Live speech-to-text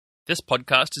This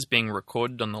podcast is being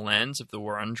recorded on the lands of the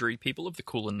Wurundjeri people of the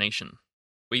Kulin Nation.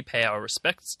 We pay our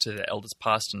respects to their elders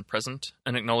past and present,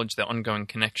 and acknowledge their ongoing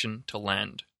connection to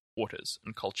land, waters,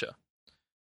 and culture.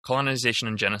 Colonization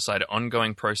and genocide are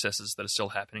ongoing processes that are still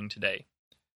happening today.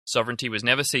 Sovereignty was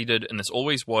never ceded, and this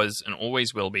always was and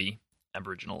always will be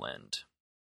Aboriginal land.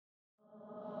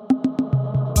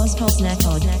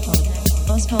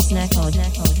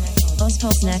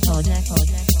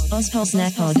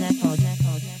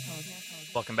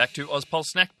 Welcome back to Ozpol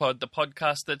Snack Pod, the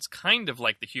podcast that's kind of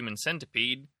like the human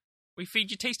centipede. We feed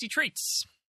you tasty treats.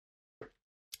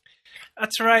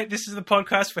 That's right, this is the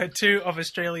podcast where two of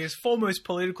Australia's foremost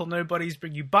political nobodies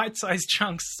bring you bite-sized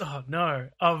chunks,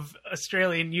 of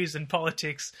Australian news and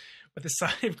politics with a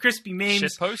side of crispy memes.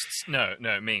 Shit posts? No,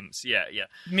 memes. Yeah.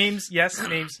 Memes, yes,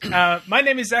 memes. My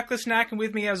name is Zach the Snack, and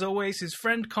with me, as always, his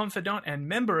friend, confidant, and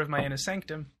member of my inner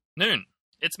sanctum. Noon.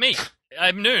 It's me.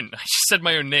 I'm Noon. I just said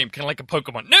my own name, kind of like a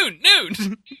Pokemon. Noon!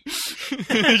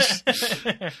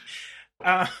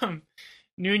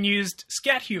 Noon used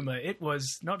scat humor. It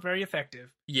was not very effective.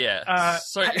 Yeah.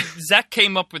 So Zach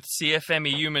came up with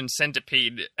CFME human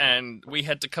centipede, and we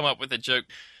had to come up with a joke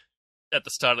at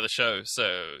the start of the show,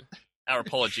 so our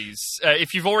apologies.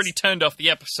 If you've already turned off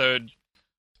the episode,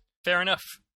 fair enough.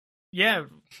 Yeah,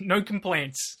 no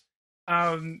complaints.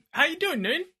 How you doing,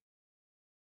 Noon?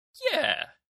 Yeah,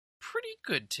 pretty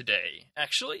good today,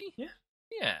 actually. Yeah.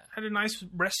 Had a nice have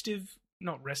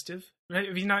you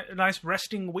a nice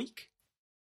resting week?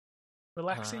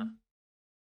 Relaxing?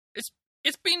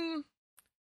 It's been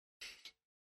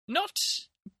not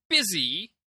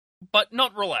busy, but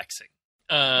not relaxing.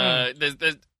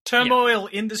 There's turmoil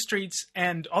in the streets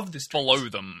and of the streets. Below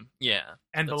them, yeah.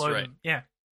 And that's below right. them, yeah.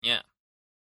 Yeah.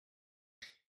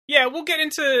 Yeah, we'll get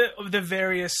into the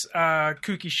various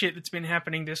kooky shit that's been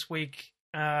happening this week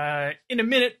in a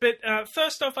minute, but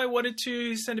first off, I wanted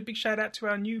to send a big shout out to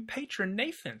our new patron,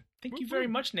 Nathan. Thank you very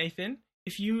much, Nathan.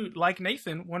 If you, like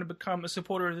Nathan, want to become a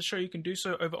supporter of the show, you can do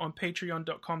so over on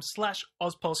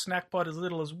patreon.com/OzpolSnackPod. As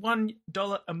little as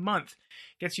 $1 a month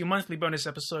gets you a monthly bonus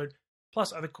episode,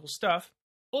 plus other cool stuff.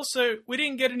 Also, we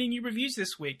didn't get any new reviews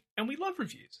this week, and we love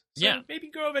reviews. So maybe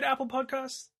go over to Apple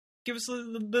Podcasts, give us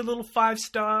the little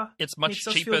 5-star. It's much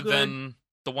cheaper than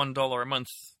the $1 a month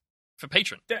for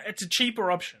Patreon. It's a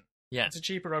cheaper option. Yeah. It's a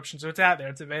cheaper option, so it's out there,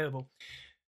 it's available.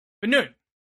 But no,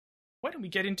 why don't we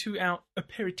get into our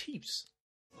aperitifs?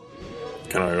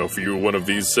 Can I offer you one of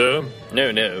these, sir?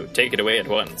 No, take it away at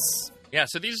once. Yeah,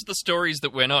 so these are the stories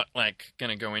that we're not, going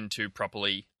to go into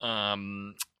properly.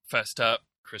 First up,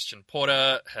 Christian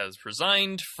Porter has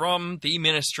resigned from the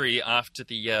ministry after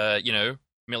the, $1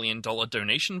 million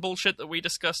donation bullshit that we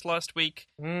discussed last week.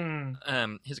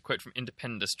 Here's a quote from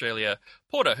Independent Australia.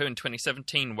 Porter, who in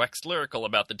 2017 waxed lyrical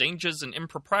about the dangers and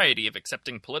impropriety of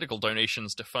accepting political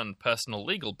donations to fund personal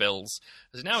legal bills,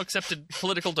 has now accepted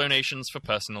political donations for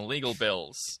personal legal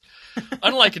bills.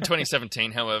 Unlike in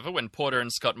 2017, however, when Porter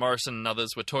and Scott Morrison and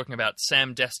others were talking about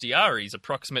Sam Dastyari's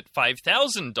approximate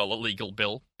 $5,000 legal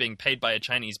bill being paid by a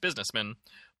Chinese businessman,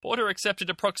 Porter accepted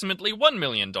approximately $1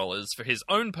 million for his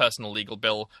own personal legal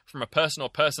bill from a person or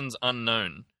persons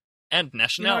unknown. And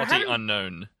nationality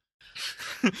unknown.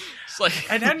 It's like...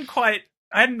 I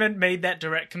hadn't made that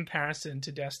direct comparison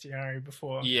to Dastyari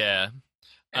before. Yeah.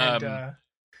 And,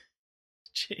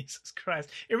 Jesus Christ.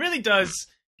 It really does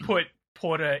put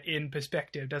Porter in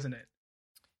perspective, doesn't it?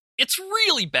 It's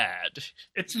really bad.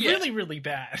 It's really, really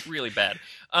bad. Really bad.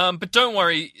 But don't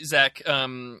worry, Zach.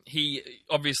 He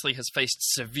obviously has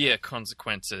faced severe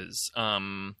consequences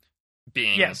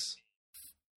being,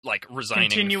 resigning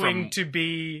continuing from to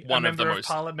be one a of the member of most,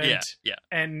 parliament yeah.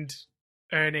 and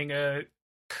earning a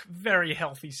very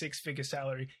healthy 6-figure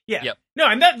salary. Yeah. Yep. No,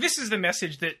 and this is the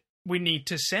message that we need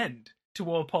to send to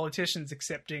all politicians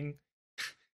accepting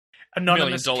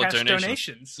anonymous $1 million cash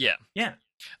donations. Yeah. Yeah.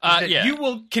 Yeah. You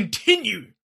will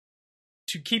continue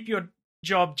to keep your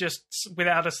job just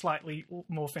without a slightly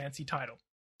more fancy title.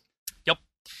 Yep.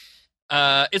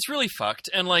 It's really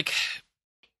fucked. And,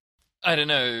 I don't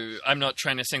know, I'm not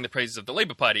trying to sing the praises of the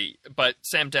Labour Party, but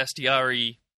Sam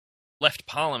Dastyari left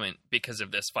Parliament because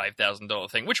of this $5,000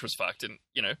 thing, which was fucked and,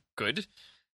 good.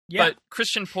 Yeah. But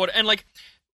Christian Porter, and,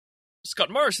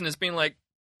 Scott Morrison has been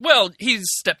well, he's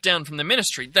stepped down from the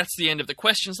ministry. That's the end of the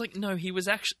question. It's no, he was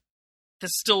actually...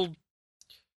 There's still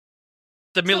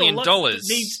the $1 million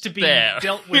needs to be there.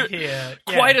 dealt with here. Yeah.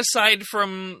 Quite aside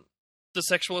from the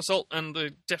sexual assault and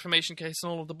the defamation case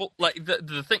and all of the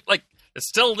the thing, there's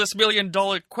still this $1 million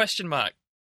question mark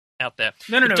out there.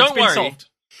 No, don't it's been worry. solved.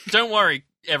 Don't worry,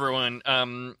 everyone.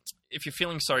 If you're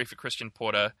feeling sorry for Christian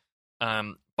Porter,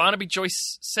 Barnaby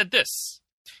Joyce said this.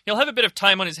 He'll have a bit of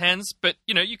time on his hands, but,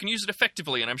 you can use it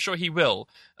effectively, and I'm sure he will.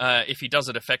 If he does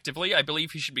it effectively, I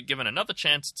believe he should be given another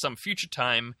chance at some future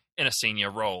time in a senior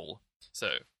role. So,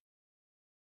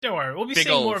 don't worry, we'll be big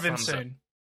seeing ol' more of him thumbs up. soon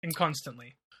and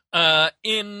constantly.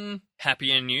 In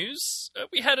happier news,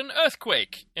 we had an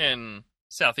earthquake in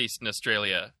southeastern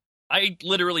Australia. I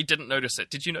literally didn't notice it.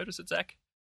 Did you notice it, Zach?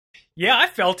 Yeah, I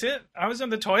felt it. I was on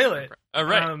the toilet. Oh,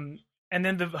 right. And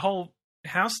then the whole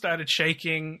house started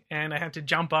shaking, and I had to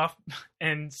jump off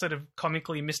and sort of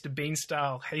comically Mr. Bean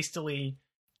style hastily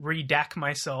redack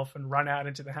myself and run out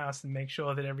into the house and make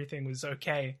sure that everything was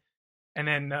okay. And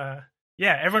then,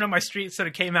 everyone on my street sort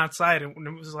of came outside and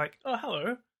it was like, oh,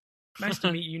 hello. Nice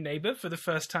to meet you, neighbor, for the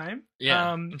first time.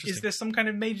 Yeah. Is there some kind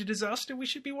of major disaster we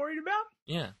should be worried about?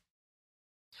 Yeah.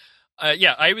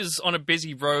 I was on a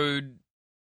busy road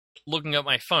looking at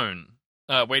my phone,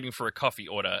 waiting for a coffee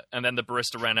order, and then the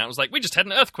barista ran out and was like, we just had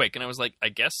an earthquake. And I was like, I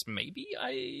guess maybe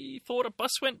I thought a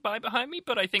bus went by behind me,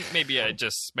 but I think maybe I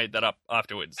just made that up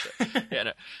afterwards. So, yeah,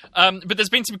 no. But there's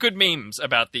been some good memes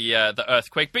about the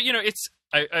earthquake. But, it's...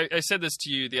 I said this to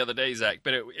you the other day, Zach,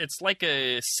 but it's like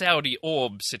a Saudi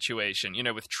orb situation.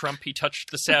 With Trump, he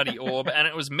touched the Saudi orb, and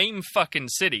it was meme fucking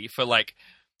city for like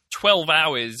 12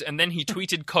 hours, and then he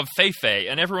tweeted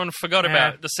Kovfefe, and everyone forgot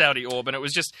about the Saudi orb, and it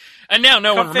was just... And now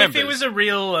no one remembers. Kovfefe was a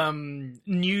real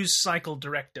news cycle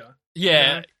director.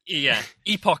 Yeah, yeah.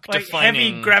 Epoch-defining... Like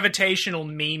heavy gravitational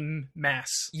meme mass.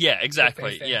 Yeah,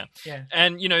 exactly, Kovfefe. yeah.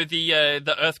 And,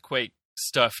 the earthquake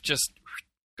stuff just...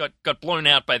 got blown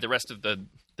out by the rest of the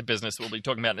business that we'll be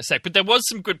talking about in a sec. But there was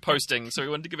some good posting, so we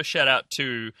wanted to give a shout out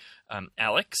to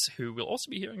Alex, who we'll also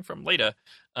be hearing from later,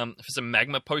 for some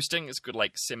magma posting. It's good,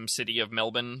 like Sim City of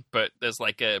Melbourne, but there's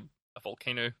like a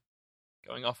volcano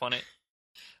going off on it.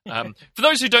 For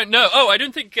those who don't know, I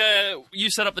don't think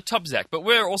you set up the top, Zach, but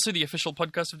we're also the official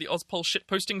podcast of the Ozpol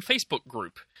Shitposting Facebook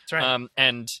group. That's right.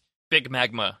 And Big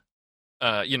Magma,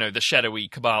 the shadowy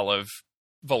cabal of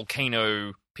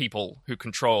volcano people who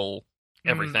control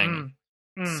everything.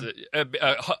 It's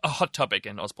a hot topic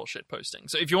in Ozpol shit posting.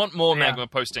 So if you want more magma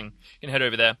posting, you can head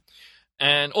over there.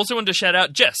 And also wanted to shout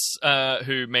out Jess,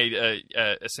 who made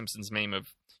a Simpsons meme of,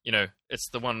 it's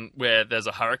the one where there's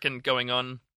a hurricane going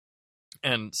on,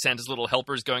 and Santa's little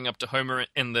helper is going up to Homer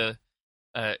in the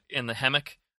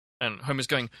hammock, and Homer's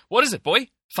going, "What is it, boy?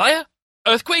 Fire?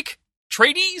 Earthquake?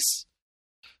 Tradies?"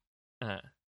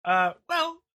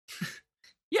 Well.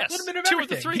 Yes, a little bit of 2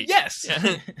 everything. of the 3. Yes.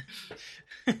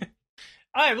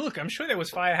 Yeah. Look, I'm sure there was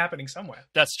fire happening somewhere.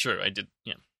 That's true. I did,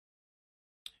 yeah.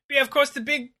 But yeah, of course, the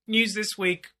big news this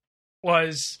week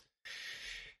was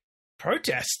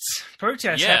protests.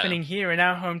 Protests happening here in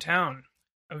our hometown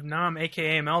of Nam,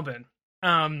 aka Melbourne.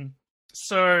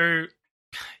 So,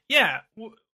 yeah,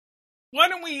 why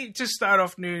don't we just start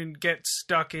off new and get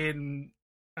stuck in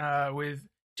with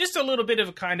just a little bit of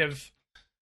a kind of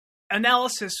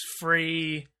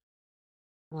analysis-free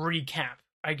recap,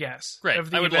 I guess, Great.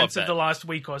 of the I would events love of that. the last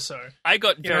week or so. I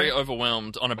got very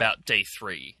overwhelmed on about day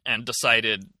 3 and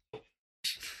decided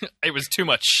it was too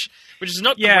much, which is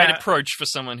not the right approach for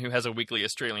someone who has a weekly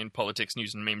Australian politics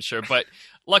news and meme show. But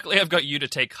luckily, I've got you to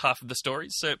take half of the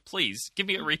stories, so please give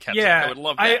me a recap. Yeah, I would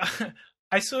love that.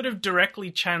 I sort of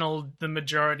directly channeled the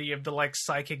majority of the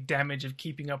psychic damage of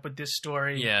keeping up with this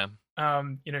story. Yeah.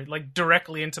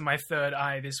 Directly into my third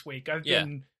eye this week. I've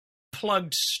been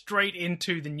plugged straight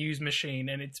into the news machine,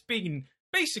 and it's been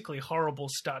basically horrible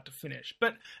start to finish.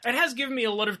 But it has given me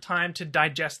a lot of time to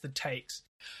digest the takes.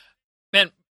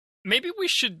 Man, maybe we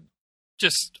should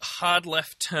just hard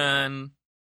left turn,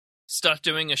 start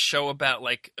doing a show about,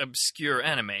 obscure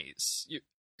animes.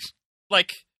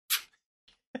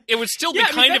 It would still be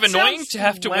kind of annoying to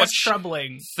have to watch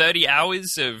troubling 30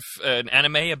 hours of an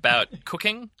anime about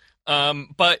cooking,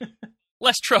 but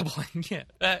less troubling, yeah.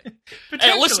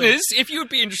 Listeners, if you would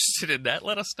be interested in that,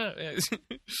 let us know.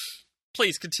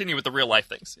 Please continue with the real life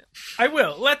things. Yeah. I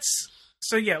will. Let's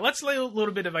lay a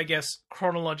little bit of, I guess,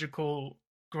 chronological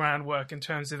groundwork in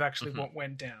terms of actually what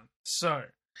went down. So,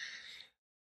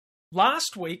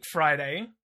 last week, Friday,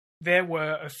 there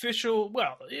were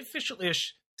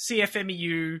official-ish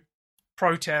CFMEU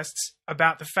protests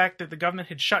about the fact that the government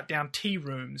had shut down tea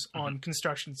rooms on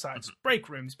construction sites, break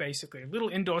rooms, basically. A little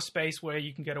indoor space where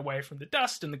you can get away from the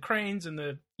dust and the cranes and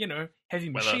the, heavy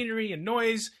machinery and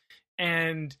noise,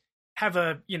 and have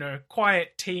a,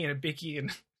 quiet tea and a bicky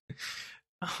and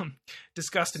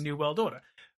discuss the New World Order.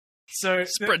 So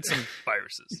spread some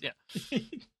viruses, yeah.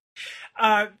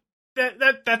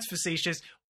 That's facetious.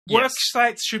 Work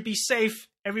sites should be safe.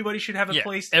 Everybody should have a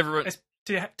place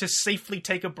to safely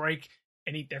take a break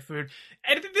and eat their food.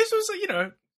 And this was,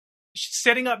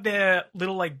 setting up their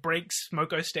little like break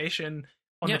smoko station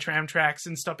on the tram tracks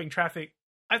and stopping traffic.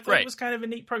 I thought it was kind of a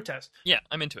neat protest. Yeah,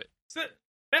 I'm into it. So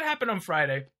that happened on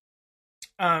Friday.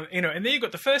 And then you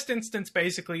got the first instance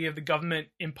basically of the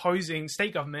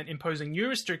state government imposing new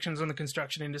restrictions on the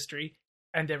construction industry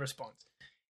and their response.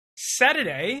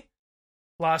 Saturday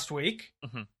last week,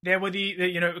 there were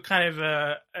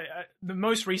the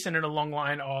most recent in a long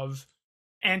line of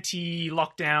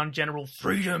anti-lockdown general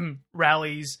freedom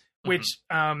rallies, which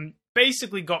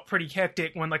basically got pretty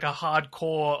hectic when like a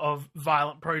hardcore of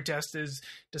violent protesters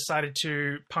decided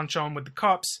to punch on with the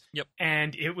cops. Yep.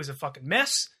 And it was a fucking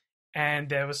mess. And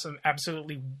there was some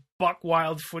absolutely buck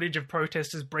wild footage of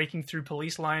protesters breaking through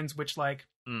police lines, which like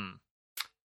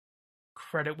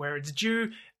credit where it's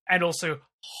due. And also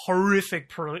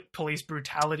horrific police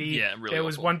brutality. Yeah, really. There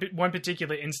was one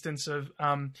particular instance of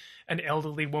an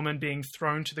elderly woman being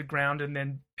thrown to the ground and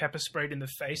then pepper sprayed in the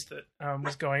face that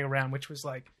was going around, which was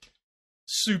like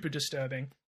super disturbing.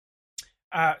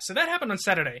 So that happened on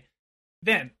Saturday.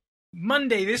 Then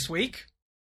Monday this week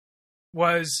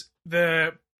was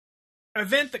the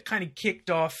event that kind of kicked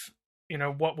off,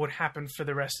 what would happen for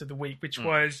the rest of the week, which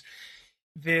was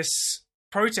this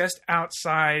protest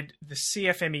outside the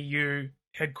CFMEU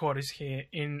headquarters here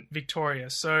in Victoria.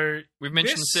 So we've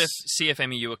mentioned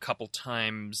CFMEU a couple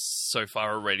times so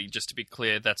far already. Just to be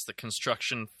clear, that's the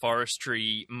construction,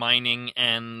 forestry, mining,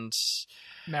 and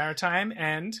maritime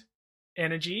and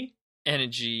energy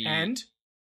and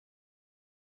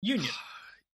union.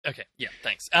 Okay, yeah,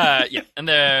 thanks. Yeah, and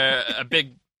they're a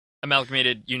big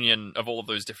amalgamated union of all of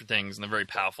those different things, and they're very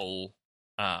powerful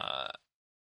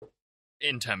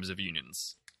in terms of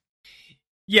unions.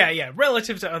 Yeah.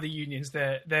 Relative to other unions,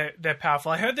 they're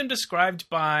powerful. I heard them described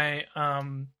by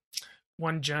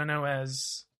one journo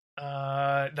as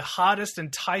the hardest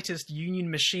and tightest union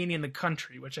machine in the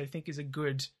country, which I think is a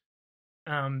good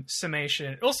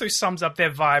summation. It also sums up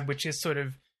their vibe, which is sort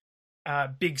of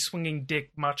big swinging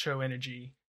dick macho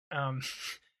energy,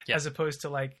 as opposed to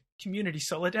like community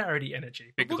solidarity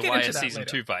energy. Big we'll The Wire season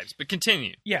 2 vibes, but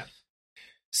continue. Yeah.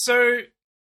 So,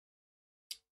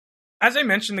 as I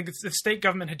mentioned, the state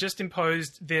government had just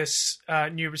imposed this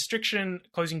new restriction,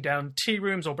 closing down tea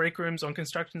rooms or break rooms on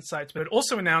construction sites. But it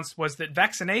also announced was that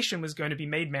vaccination was going to be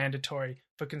made mandatory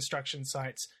for construction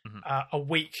sites a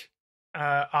week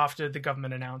after the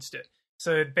government announced it.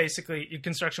 So basically,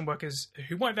 construction workers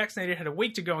who weren't vaccinated had a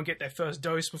week to go and get their first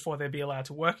dose before they'd be allowed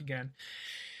to work again.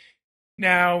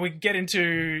 Now, we get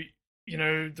into,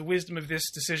 the wisdom of this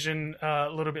decision a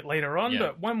little bit later on,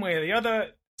 but one way or the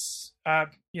other,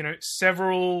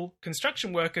 several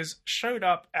construction workers showed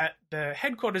up at the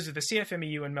headquarters of the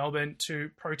CFMEU in Melbourne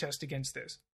to protest against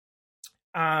this.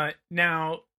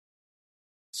 Now,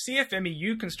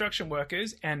 CFMEU construction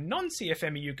workers and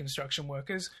non-CFMEU construction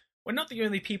workers were not the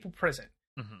only people present.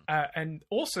 And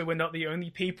also were not the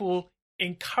only people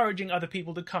encouraging other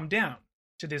people to come down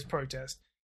to this protest.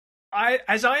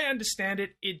 As I understand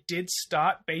it, it did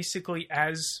start basically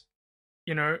as,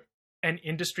 an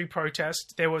industry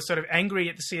protest. They were sort of angry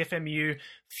at the CFMEU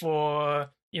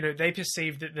for, they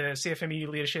perceived that the CFMEU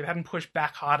leadership hadn't pushed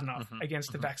back hard enough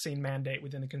against the vaccine mandate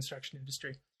within the construction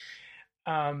industry.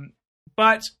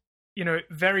 But,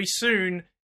 very soon,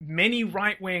 many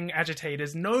right-wing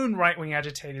agitators, known right-wing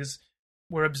agitators,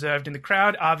 were observed in the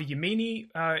crowd. Avi Yamini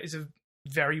is a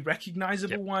very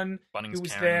recognizable one who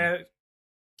was there.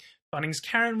 Bunnings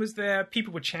Karen was there.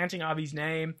 People were chanting Avi's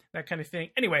name, that kind of thing.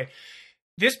 Anyway,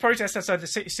 this protest outside the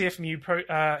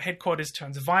CFMEU headquarters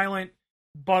turns violent.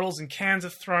 Bottles and cans are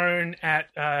thrown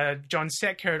at John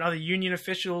Setka and other union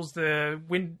officials.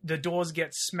 The doors get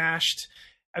smashed.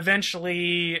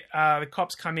 Eventually, the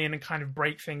cops come in and kind of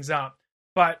break things up.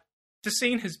 But the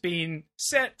scene has been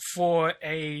set for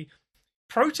a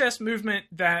protest movement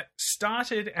that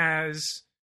started as,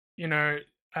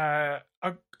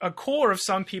 a core of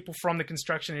some people from the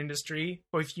construction industry,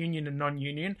 both union and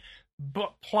non-union,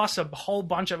 but plus a whole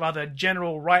bunch of other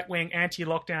general right-wing,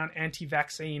 anti-lockdown,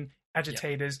 anti-vaccine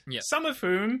agitators, some of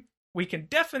whom we can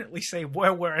definitely say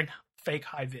were wearing fake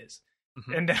high-vis.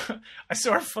 And I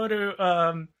saw a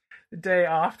photo the day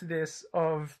after this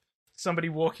of somebody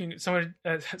walking. Someone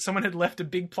had left a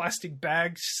big plastic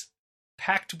bag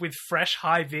packed with fresh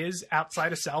high-vis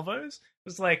outside of Salvo's. It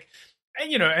was like...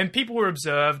 And people were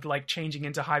observed, like, changing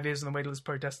into high-vis on the way to this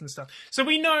protest and stuff. So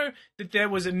we know that there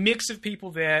was a mix of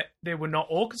people there. They were not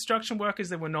all construction workers.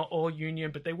 They were not all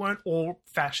union, but they weren't all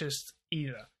fascists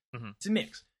either. It's a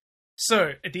mix.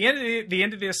 So at the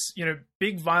end of this,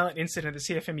 big violent incident at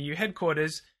the CFMEU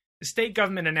headquarters, the state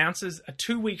government announces a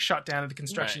 2-week shutdown of the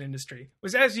construction industry.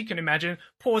 Was, as you can imagine,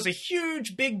 pours a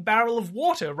huge big barrel of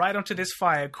water right onto this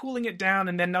fire, cooling it down,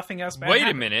 and then nothing else. Wait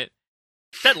a minute.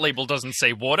 That label doesn't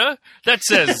say water. That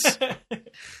says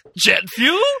jet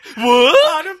fuel?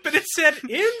 What? But it said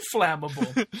inflammable.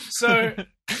 So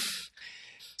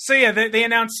yeah, they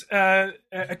announced a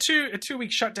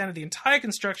 2-week shutdown of the entire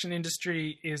construction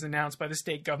industry is announced by the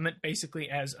state government, basically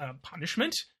as a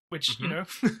punishment. Which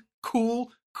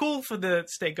cool for the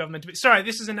state government to be. Sorry,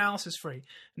 this is analysis free.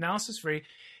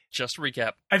 Just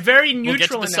recap. A very We'll get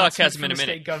to neutral the announcement sarcasm from in the a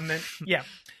minute. state government. Yeah.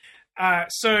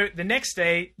 So the next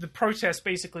day, the protests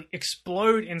basically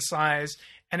explode in size.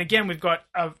 And again, we've got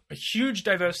a huge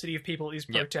diversity of people at these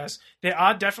protests. There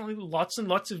are definitely lots and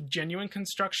lots of genuine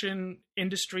construction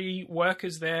industry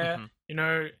workers there,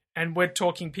 and we're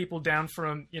talking people down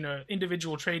from,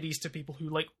 individual tradies to people who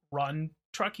like run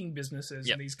trucking businesses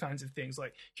and these kinds of things,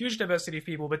 like huge diversity of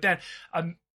people, but then a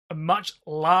much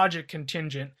larger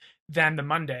contingent than the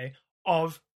Monday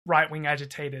of right-wing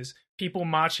agitators, people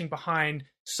marching behind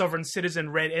sovereign citizen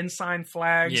red ensign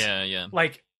flags. Yeah.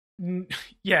 Like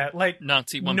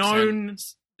Nazi 1% known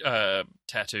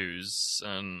tattoos.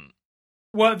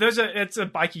 Well, it's a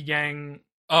bikie gang.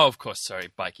 Oh, of course. Sorry,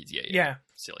 bikies. Yeah.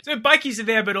 Silly. So bikies are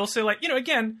there, but also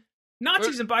again,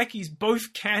 Nazis and bikies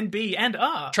both can be and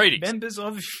are tradies, members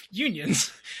of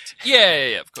unions.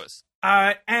 Yeah, of course.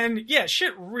 And yeah,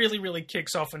 shit really, really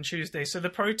kicks off on Tuesday. So the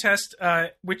protest,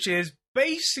 which is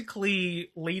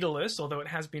basically leaderless, although it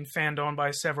has been fanned on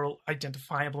by several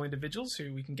identifiable individuals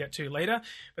who we can get to later.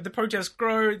 But the protests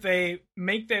grow, they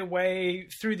make their way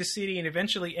through the city and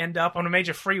eventually end up on a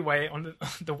major freeway on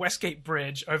the Westgate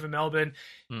Bridge over Melbourne.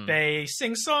 They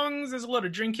sing songs, there's a lot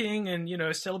of drinking and,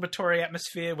 celebratory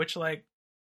atmosphere, which I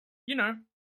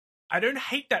don't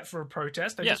hate that for a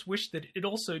protest. I just wish that it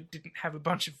also didn't have a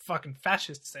bunch of fucking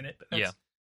fascists in it. But that's,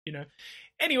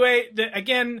 Anyway,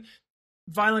 again,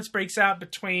 violence breaks out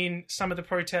between some of the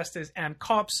protesters and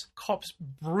cops. Cops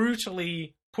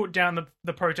brutally put down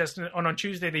the protest. And on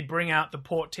Tuesday, they bring out the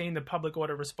PORT team, the Public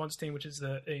Order Response Team, which is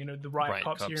the riot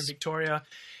cops here in Victoria,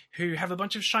 who have a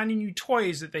bunch of shiny new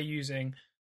toys that they're using.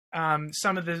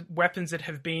 Some of the weapons that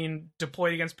have been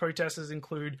deployed against protesters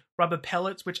include rubber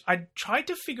pellets, which I tried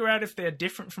to figure out if they're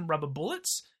different from rubber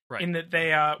bullets, in that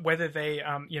they are whether they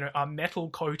are metal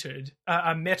coated,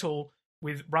 are metal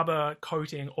with rubber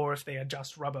coating, or if they are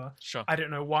just rubber. Sure. I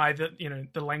don't know why the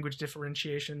language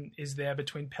differentiation is there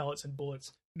between pellets and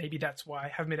bullets. Maybe that's why. I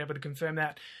haven't been able to confirm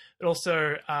that. But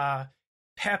also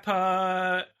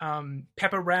pepper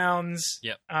rounds,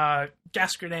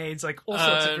 gas grenades, like all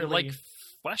sorts of really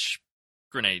flash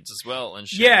grenades as well and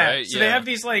shit. Yeah, right? So they have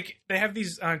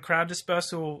these crowd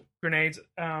dispersal grenades,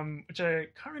 which I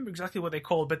can't remember exactly what they're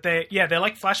called, but they're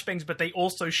like flashbangs, but they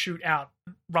also shoot out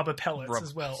rubber pellets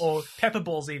as well, or pepper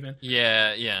balls even.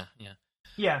 Yeah.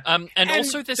 And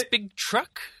also this big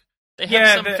truck. They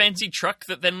have some fancy truck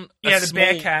that then a small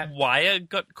Bearcat wire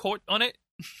got caught on it,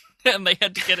 and they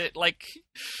had to get it I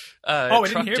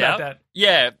didn't hear about that.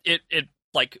 Yeah, it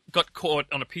got caught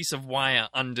on a piece of wire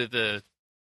under the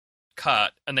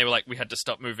cart, and they were like, we had to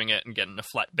stop moving it and get in a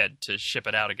flatbed to ship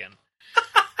it out again.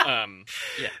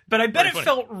 But I bet it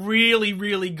felt really,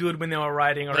 really good when they were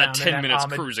riding around that 10 in minutes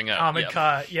that cruising up, armored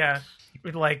car,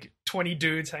 with like 20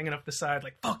 dudes hanging off the side,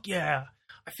 like, fuck yeah,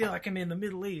 I feel like I'm in the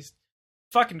Middle East.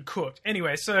 Fucking cooked.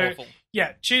 Anyway, so awful.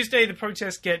 Tuesday the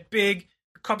protests get big,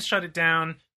 the cops shut it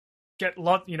down, get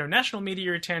national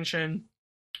media attention.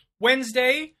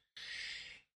 Wednesday,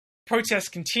 protests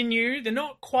continue. They're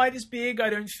not quite as big, I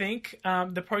don't think.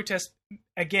 The protests,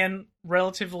 again,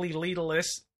 relatively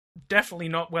leaderless, definitely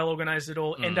not well organized at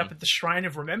all, end up at the Shrine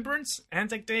of Remembrance,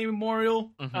 Anzac Day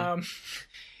Memorial, in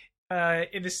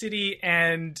the city,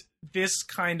 and this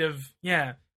kind of,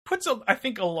 puts, I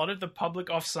think, a lot of the public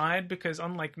offside, because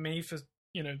unlike me,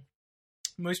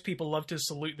 most people love to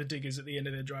salute the diggers at the end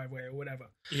of their driveway or whatever.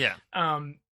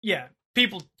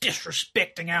 People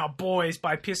disrespecting our boys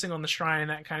by pissing on the shrine and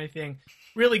that kind of thing.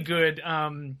 Really good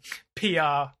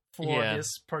PR for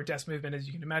this protest movement, as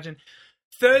you can imagine.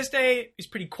 Thursday is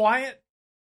pretty quiet,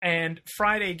 and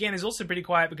Friday, again, is also pretty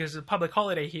quiet because it's a public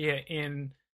holiday here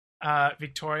in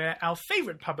Victoria. Our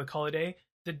favourite public holiday,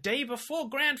 the day before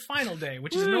Grand Final Day,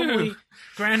 which is normally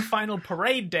Grand Final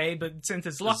Parade Day, but since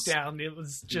it's lockdown, it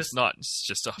was just... It's not. It's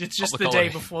just a It's just the holiday.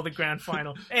 day before the Grand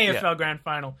Final. AFL Grand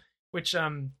Final, which...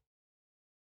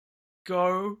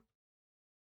 Go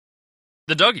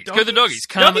the doggies. Go the doggies.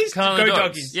 Calm Doggies? the Go dogs.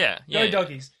 doggies. Yeah. Go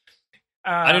doggies.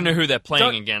 I don't know who they're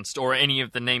playing against, or any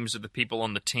of the names of the people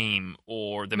on the team,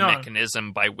 or the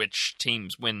mechanism by which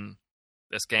teams win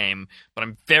this game, but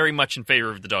I'm very much in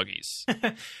favor of the doggies.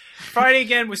 Friday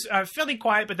again was fairly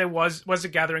quiet, but there was a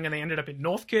gathering, and they ended up in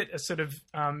Northcote, a sort of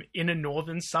inner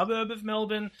northern suburb of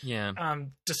Melbourne. Yeah.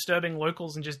 Disturbing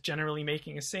locals and just generally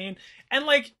making a scene. And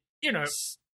like, you know,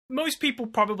 most people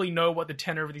probably know what the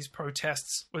tenor of these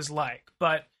protests was like,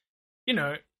 but you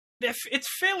know, it's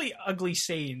fairly ugly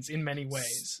scenes in many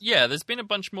ways. Yeah, there's been a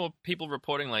bunch more people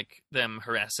reporting like them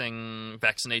harassing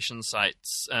vaccination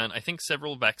sites, and I think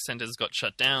several vac centers got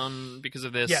shut down because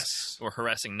of this. Yes. Or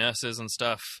harassing nurses and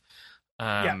stuff.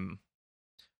 Yeah,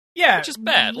 which is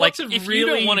bad. Lots Like, of if really you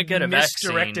don't want to get a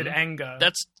misdirected vaccine, anger.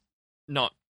 that's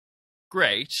not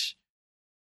great.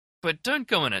 But don't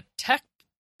go and attack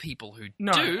people who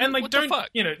No, do. and like what don't the fuck?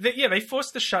 you know? They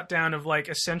forced the shutdown of like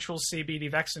a central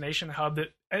CBD vaccination hub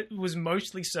that was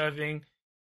mostly serving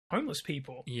homeless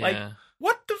people. Yeah. Like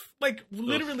what the like?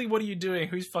 Literally, what are you doing?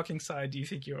 Whose fucking side do you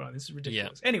think you're on? This is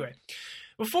ridiculous. Anyway,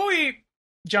 before we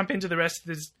jump into the rest of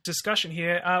this discussion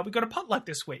here, we got a potluck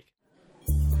this week.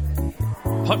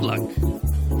 Potluck,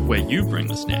 where you bring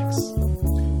the snacks.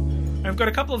 I've got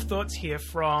a couple of thoughts here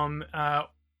from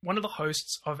one of the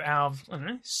hosts of our, I don't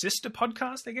know, sister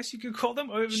podcast, I guess you could call them,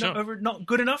 over Not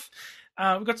Good Enough.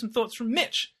 We've got some thoughts from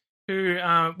Mitch, who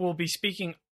will be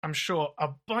speaking, I'm sure, a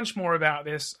bunch more about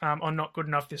this on Not Good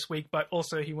Enough this week, but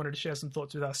also he wanted to share some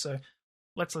thoughts with us, so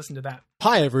let's listen to that.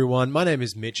 Hi everyone, my name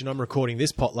is Mitch and I'm recording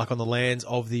this potluck on the lands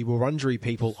of the Wurundjeri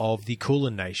people of the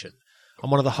Kulin Nation. I'm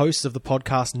one of the hosts of the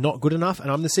podcast Not Good Enough, and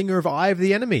I'm the singer of Eye of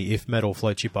the Enemy, if metal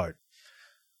floats your boat.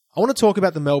 I want to talk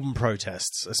about the Melbourne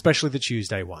protests, especially the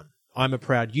Tuesday one. I'm a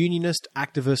proud unionist,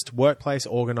 activist, workplace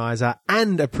organiser,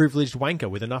 and a privileged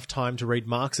wanker with enough time to read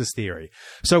Marxist theory.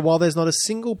 So while there's not a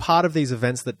single part of these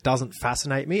events that doesn't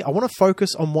fascinate me, I want to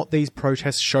focus on what these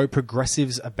protests show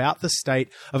progressives about the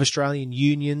state of Australian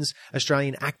unions,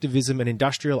 Australian activism and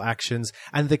industrial actions,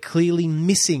 and the clearly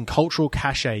missing cultural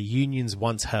cachet unions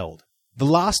once held. The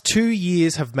last 2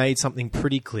 years have made something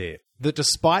pretty clear. That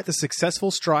despite the successful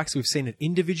strikes we've seen at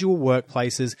individual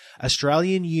workplaces,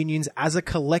 Australian unions as a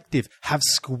collective have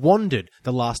squandered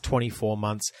the last 24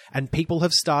 months, and people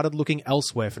have started looking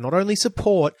elsewhere for not only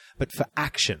support, but for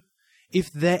action.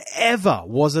 If there ever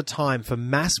was a time for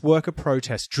mass worker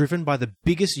protests driven by the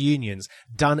biggest unions,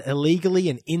 done illegally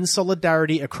and in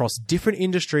solidarity across different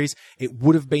industries, it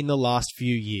would have been the last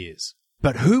few years.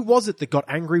 But who was it that got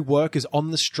angry workers on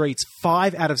the streets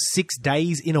 5 out of 6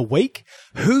 days in a week?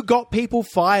 Who got people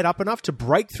fired up enough to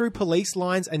break through police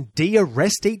lines and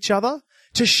de-arrest each other?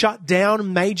 To shut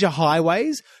down major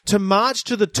highways? To march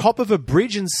to the top of a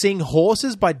bridge and sing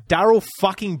Horses by Daryl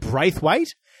fucking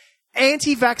Braithwaite?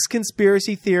 Anti-vax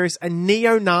conspiracy theorists and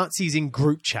neo-Nazis in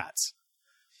group chats.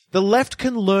 The left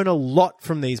can learn a lot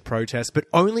from these protests, but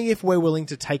only if we're willing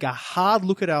to take a hard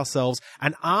look at ourselves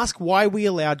and ask why we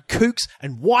allowed kooks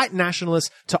and white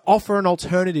nationalists to offer an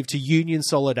alternative to union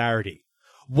solidarity.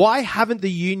 Why haven't the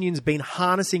unions been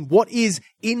harnessing what is,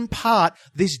 in part,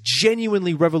 this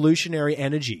genuinely revolutionary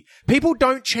energy? People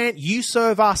don't chant "You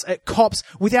serve us" at cops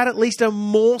without at least a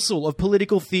morsel of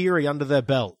political theory under their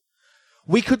belt.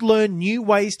 We could learn new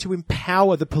ways to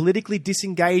empower the politically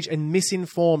disengaged and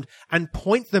misinformed and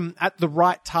point them at the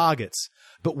right targets.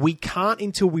 But we can't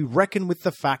until we reckon with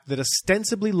the fact that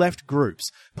ostensibly left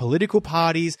groups, political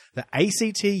parties, the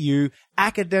ACTU,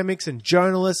 academics and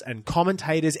journalists and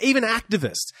commentators, even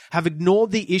activists, have ignored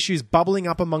the issues bubbling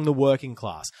up among the working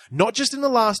class, not just in the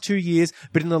last 2 years,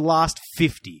 but in the last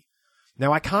 50.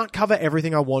 Now, I can't cover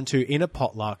everything I want to in a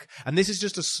potluck, and this is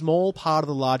just a small part of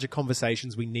the larger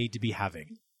conversations we need to be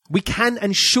having. We can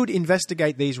and should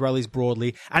investigate these rallies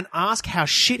broadly and ask how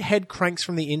shithead cranks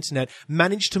from the internet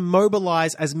managed to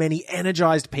mobilize as many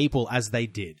energized people as they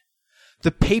did.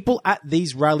 The people at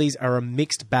these rallies are a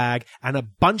mixed bag, and a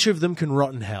bunch of them can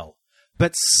rot in hell.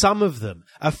 But some of them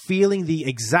are feeling the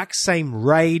exact same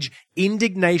rage,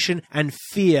 indignation, and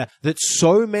fear that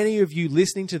so many of you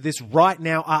listening to this right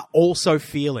now are also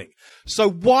feeling. So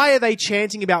why are they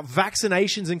chanting about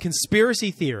vaccinations and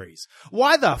conspiracy theories?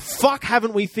 Why the fuck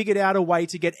haven't we figured out a way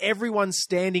to get everyone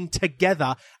standing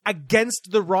together against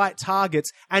the right targets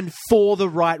and for the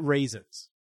right reasons?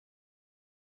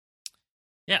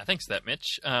 Yeah, thanks for that,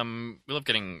 Mitch. We love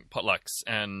getting potlucks,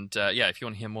 and if you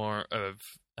want to hear more of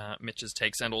Mitch's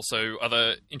takes and also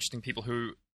other interesting people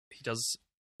who he does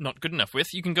Not Good Enough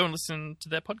with, you can go and listen to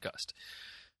their podcast.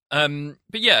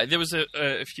 But yeah, there was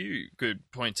a few good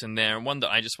points in there, and one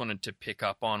that I just wanted to pick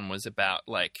up on was about,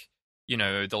 like, you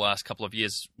know, the last couple of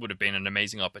years would have been an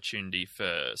amazing opportunity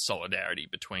for solidarity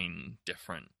between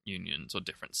different unions or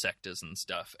different sectors and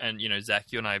stuff. And, you know, Zach,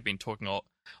 you and I have been talking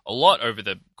a lot over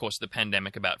the course of the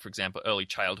pandemic about, for example, early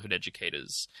childhood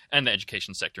educators and the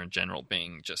education sector in general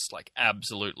being just like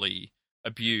absolutely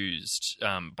abused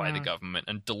by the government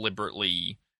and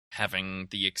deliberately having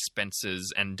the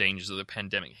expenses and dangers of the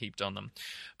pandemic heaped on them.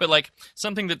 But like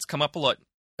something that's come up a lot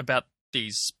about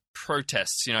these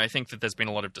protests, I think that there's been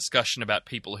a lot of discussion about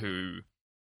people who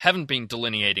haven't been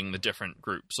delineating the different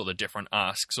groups or the different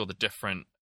asks or the different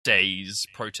days,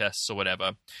 protests or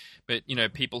whatever. But,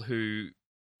 people who,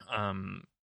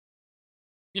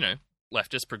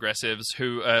 leftist progressives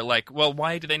who are like, well,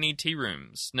 why do they need tea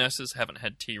rooms? Nurses haven't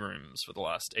had tea rooms for the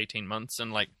last 18 months.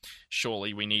 And like,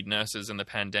 surely we need nurses in the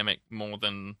pandemic more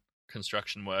than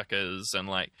construction workers. And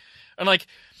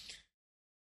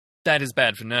that is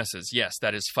bad for nurses. Yes,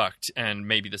 that is fucked. And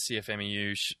maybe the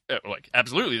CFMEU,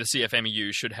 absolutely the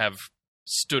CFMEU should have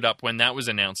stood up when that was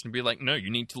announced and be like, no, you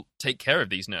need to take care of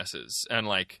these nurses. And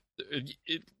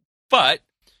but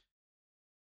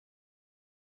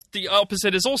the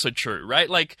opposite is also true, right?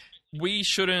 Like, we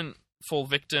shouldn't fall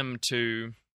victim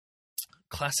to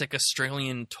classic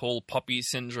Australian tall poppy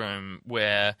syndrome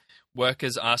where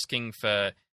workers asking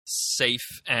for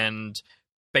safe and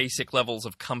basic levels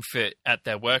of comfort at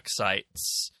their work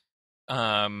sites,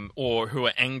 or who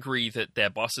are angry that their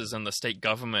bosses and the state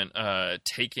government are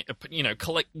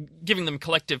giving them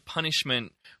collective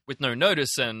punishment with no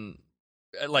notice, and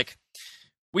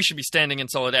we should be standing in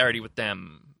solidarity with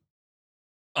them,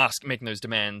 making those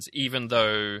demands, even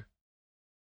though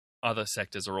other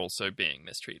sectors are also being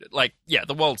mistreated.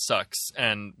 The world sucks,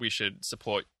 and we should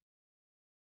support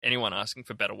anyone asking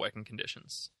for better working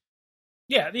conditions.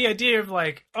 Yeah, the idea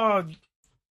of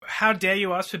how dare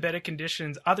you ask for better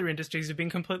conditions? Other industries have been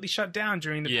completely shut down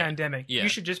during the pandemic. Yeah. You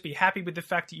should just be happy with the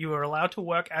fact that you are allowed to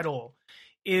work at all,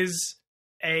 is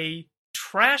a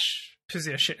trash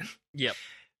position. Yep.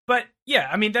 But yeah,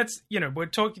 I mean, that's, we're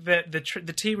talking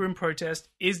the tea room protest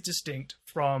is distinct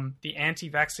from the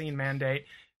anti-vaccine mandate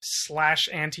 /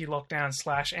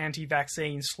 anti-lockdown /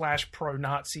 anti-vaccine /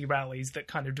 pro-Nazi rallies that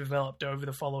kind of developed over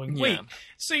the following week.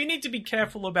 So you need to be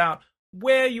careful about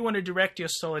where you want to direct your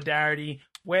solidarity,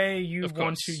 where you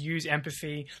want to use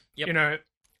empathy,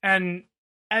 and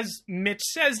as Mitch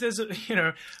says, there's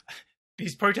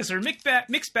these protests are a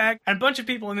mixed bag, and a bunch of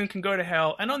people and then can go to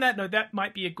hell. And on that note, that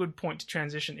might be a good point to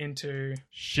transition into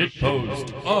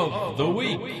Shitpost of the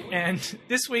Week. And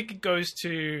this week it goes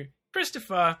to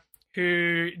Christopher,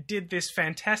 who did this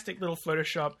fantastic little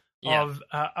Photoshop of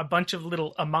a bunch of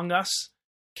little Among Us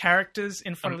characters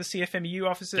in front of the CFMEU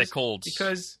offices. They're called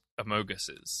because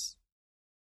Amoguses.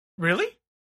 Really?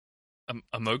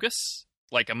 Amogus?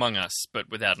 Like Among Us, but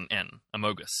without an N.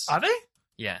 Amogus. Are they?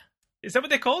 Yeah. Is that what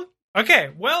they're called?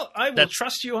 Okay, well, I will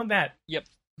trust you on that. Yep.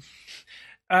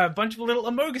 A bunch of little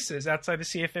Amoguses outside the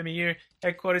CFMEU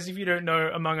headquarters. If you don't know,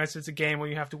 Among Us is a game where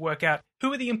you have to work out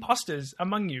who are the imposters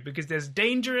among you, because there's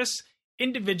dangerous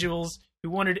individuals who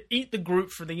wanted to eat the group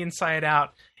from the inside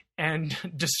out and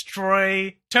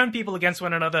turn people against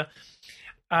one another,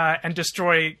 and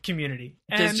destroy community.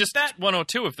 And there's just one or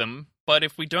two of them, but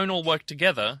if we don't all work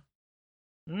together,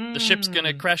 the ship's going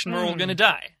to crash and we're all going to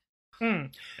die.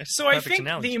 So I think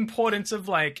the importance of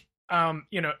a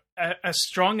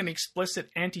strong and explicit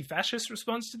anti-fascist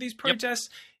response to these protests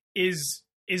is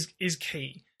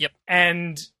key. Yep.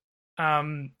 And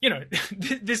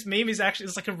this meme is actually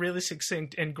it's like a really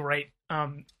succinct and great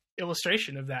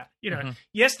illustration of that.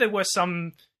 Yes, there were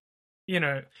some.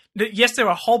 Yes, there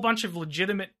were a whole bunch of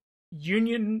legitimate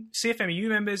union CFMEU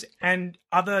members and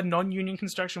other non-union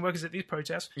construction workers at these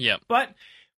protests. Yeah. But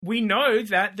we know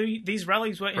that these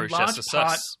rallies were in large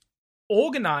part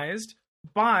organized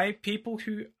by people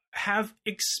who have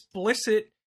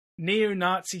explicit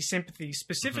neo-Nazi sympathy.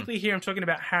 Specifically here, I'm talking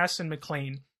about Harrison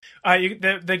McLean.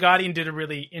 The Guardian did a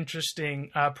really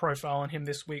interesting profile on him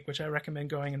this week, which I recommend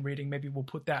going and reading. Maybe we'll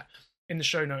put that in the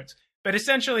show notes. But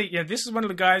essentially, this is one of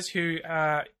the guys who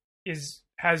is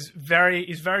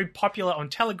very popular on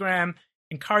Telegram,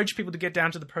 encouraged people to get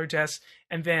down to the protests,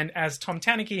 and then, as Tom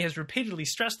Tanneke has repeatedly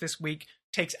stressed this week,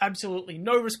 takes absolutely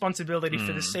no responsibility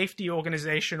for the safety,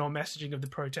 organization, or messaging of the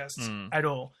protests at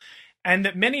all. And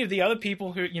that many of the other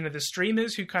people who, the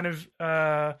streamers who kind of,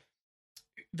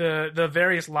 the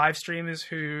various live streamers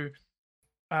who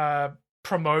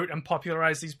promote and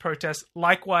popularize these protests,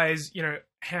 likewise,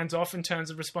 hands off in terms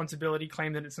of responsibility,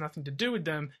 claim that it's nothing to do with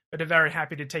them, but are very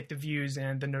happy to take the views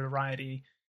and the notoriety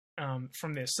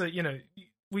from this. So,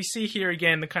 we see here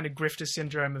again the kind of grifter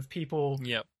syndrome of people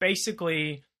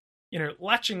basically,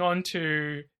 latching on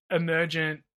to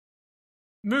emergent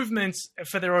movements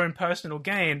for their own personal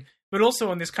gain, but also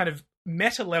on this kind of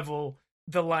meta level,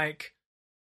 the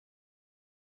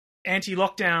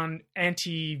anti-lockdown,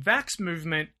 anti-vax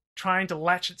movement trying to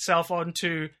latch itself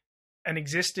onto an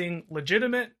existing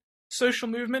legitimate social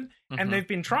movement. And they've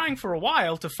been trying for a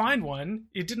while to find one.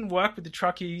 It didn't work with the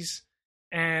truckies,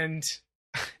 and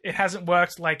it hasn't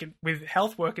worked with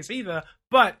health workers either,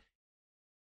 but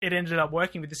it ended up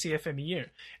working with the CFMEU.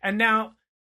 And now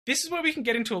this is where we can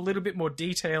get into a little bit more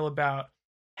detail about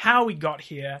how we got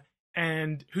here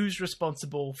and who's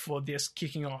responsible for this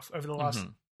kicking off over the last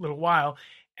little while.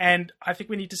 And I think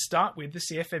we need to start with the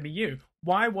CFMEU.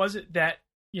 Why was it that,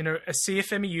 a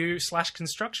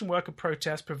CFMEU/construction worker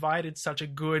protest provided such a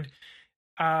good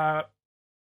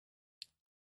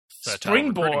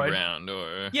springboard recruiting ground,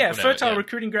 or fertile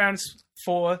recruiting grounds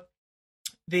for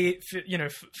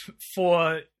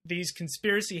for these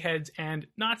conspiracy heads and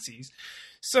Nazis?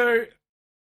 So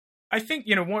I think,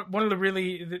 one of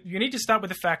the you need to start with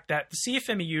the fact that the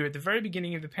CFMEU at the very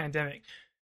beginning of the pandemic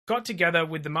got together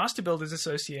with the Master Builders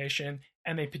Association,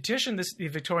 and they petitioned the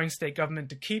Victorian state government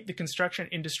to keep the construction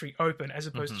industry open as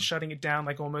opposed to shutting it down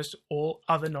like almost all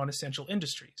other non-essential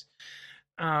industries.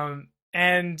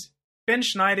 And Ben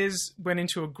Schneider's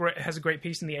has a great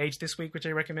piece in The Age this week, which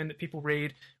I recommend that people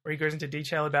read, where he goes into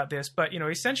detail about this. But,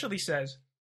 essentially says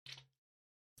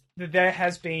that there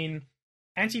has been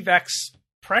anti-vax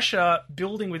pressure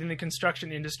building within the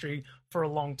construction industry for a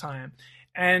long time.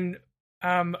 And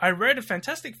I read a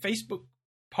fantastic Facebook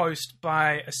post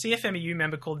by a CFMEU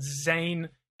member called Zane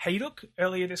Hayduk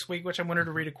earlier this week, which I wanted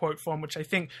to read a quote from, which I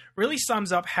think really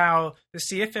sums up how the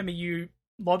CFMEU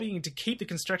lobbying to keep the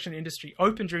construction industry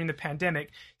open during the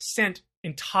pandemic sent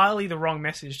entirely the wrong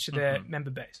message to their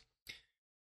member base.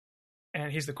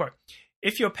 And here's the quote.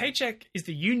 "If your paycheck is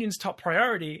the union's top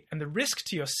priority and the risk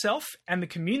to yourself and the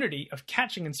community of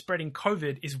catching and spreading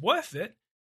COVID is worth it,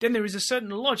 then there is a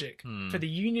certain logic for the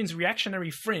union's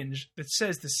reactionary fringe that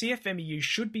says the CFMEU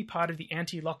should be part of the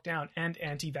anti-lockdown and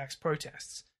anti-vax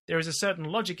protests. There is a certain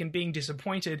logic in being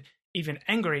disappointed, even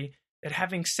angry, that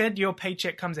having said your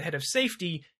paycheck comes ahead of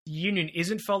safety, the union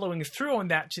isn't following through on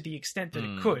that to the extent that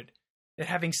it could. That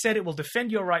having said it will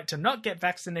defend your right to not get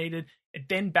vaccinated, it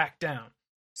then back down."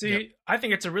 So I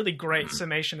think it's a really great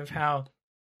summation of how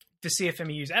the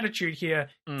CFMEU's attitude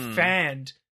here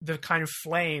fanned the kind of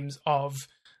flames of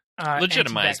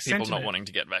legitimize people sentiment. not wanting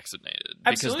to get vaccinated.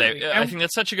 Absolutely. Because I think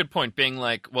that's such a good point, being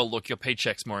like, well, look, your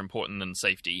paycheck's more important than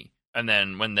safety. And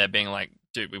then when they're being like,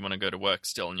 dude, we want to go to work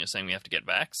still, and you're saying we have to get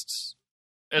vaxxed.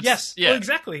 Yes, well,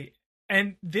 exactly.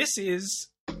 And this is,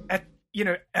 at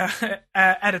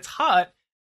its heart,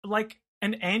 like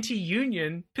an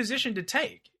anti-union position to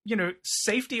take.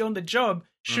 Safety on the job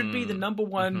should be the number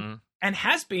one, and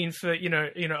has been for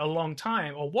a long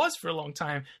time, or was for a long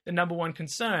time, the number one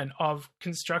concern of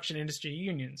construction industry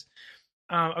unions.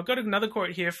 I've got another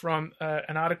quote here from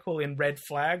an article in Red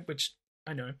Flag, which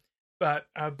I know, but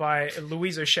by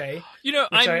Louise O'Shea.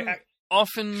 I'm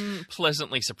often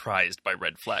pleasantly surprised by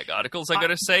Red Flag articles. I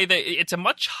gotta say that it's a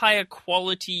much higher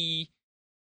quality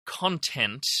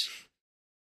content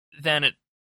than it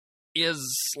is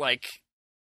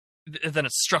than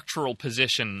its structural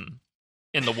position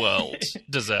in the world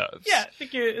deserves. Yeah, I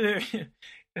think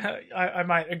I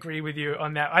might agree with you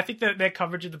on that. I think that their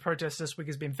coverage of the protests this week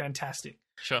has been fantastic.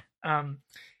 Sure.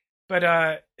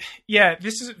 But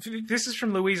this is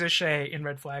from Louise O'Shea in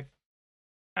Red Flag.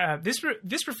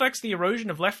 This reflects the erosion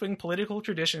of left-wing political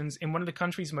traditions in one of the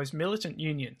country's most militant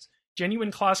unions.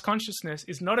 Genuine class consciousness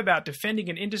is not about defending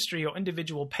an industry or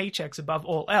individual paychecks above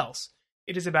all else.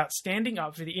 It is about standing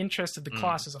up for the interests of the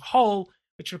class as a whole,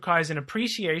 which requires an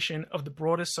appreciation of the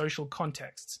broader social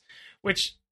contexts.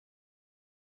 Which,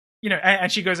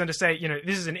 and she goes on to say,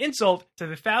 this is an insult to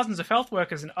the thousands of health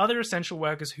workers and other essential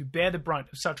workers who bear the brunt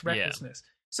of such recklessness.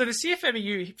 So the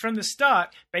CFMEU, from the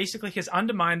start, basically has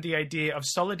undermined the idea of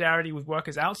solidarity with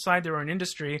workers outside their own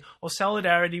industry, or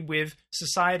solidarity with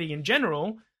society in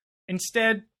general.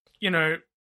 Instead,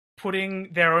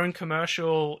 putting their own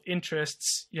commercial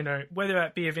interests, whether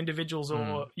that be of individuals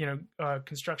or,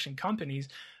 construction companies,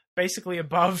 basically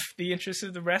above the interests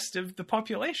of the rest of the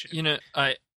population.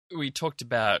 We talked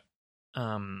about,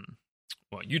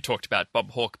 you talked about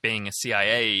Bob Hawke being a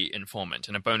CIA informant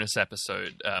in a bonus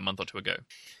episode a month or two ago.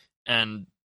 And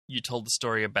you told the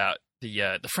story about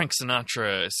the Frank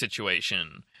Sinatra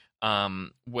situation,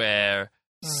 where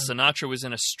Sinatra was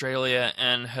in Australia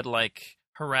and had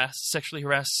sexually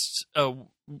harassed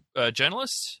a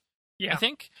journalist, I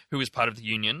think, who was part of the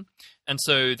union. And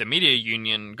so the media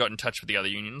union got in touch with the other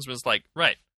unions, was like,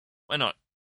 right, why not?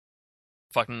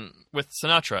 fucking with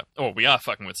Sinatra, or we are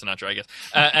fucking with Sinatra, I guess.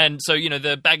 And so,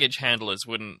 the baggage handlers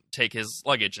wouldn't take his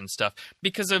luggage and stuff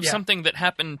because of something that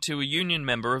happened to a union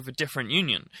member of a different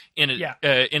union in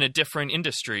a different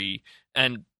industry.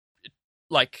 And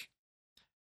like,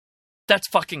 that's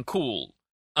fucking cool.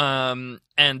 And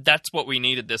that's what we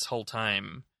needed this whole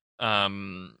time.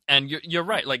 And you're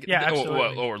right. Like,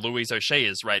 or Louise O'Shea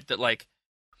is right that like,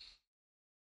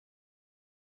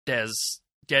 there's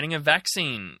getting a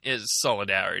vaccine is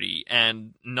solidarity,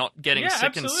 and not getting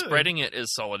sick and spreading it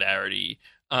is solidarity.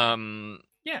 And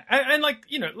like,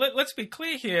 let's be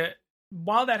clear here.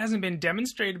 While that hasn't been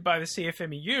demonstrated by the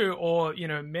CFMEU or,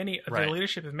 the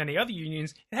leadership of many other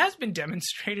unions, it has been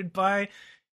demonstrated by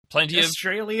plenty of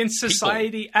Australian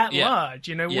society at large.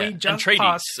 We just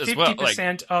passed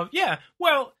 50% of...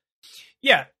 Well,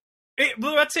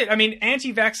 that's it. I mean,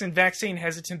 anti-vax and vaccine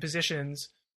hesitant positions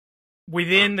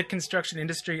within the construction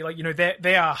industry, like,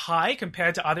 they are high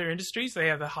compared to other industries. They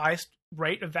have the highest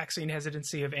rate of vaccine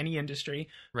hesitancy of any industry.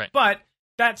 Right. But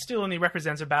that still only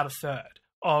represents about a third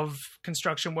of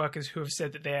construction workers who have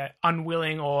said that they're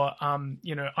unwilling or,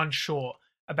 unsure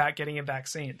about getting a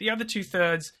vaccine. The other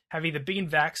 2/3 have either been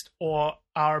vaxxed or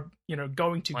are,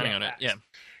 going to planning get on vaxxed. it. Yeah.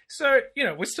 So,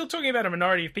 we're still talking about a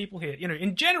minority of people here.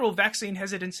 In general, vaccine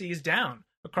hesitancy is down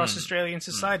across Australian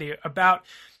society. About,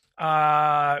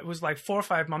 it was like 4 or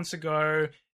 5 months ago,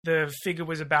 the figure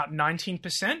was about 19%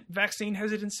 vaccine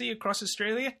hesitancy across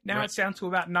Australia. Now it's down to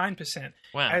about 9%.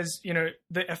 Wow. As,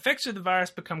 the effects of the virus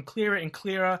become clearer and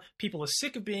clearer, people are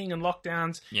sick of being in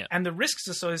lockdowns, and the risks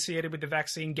associated with the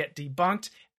vaccine get debunked,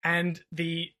 and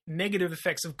the negative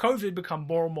effects of COVID become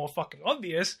more and more fucking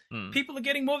obvious, people are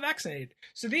getting more vaccinated.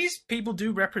 So these people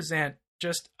do represent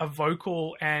just a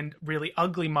vocal and really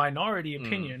ugly minority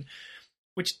opinion,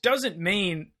 which doesn't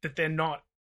mean that they're not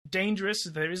dangerous.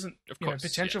 There isn't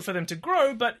potential for them to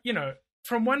grow, but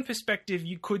from one perspective,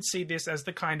 you could see this as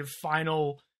the kind of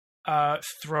final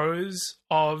throes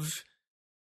of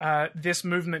this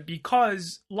movement,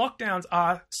 because lockdowns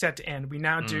are set to end. We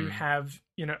now do have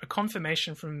a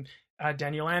confirmation from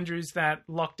Daniel Andrews that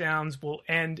lockdowns will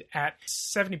end at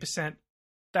 70%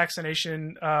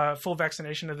 vaccination, full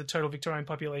vaccination of the total Victorian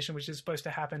population, which is supposed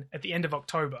to happen at the end of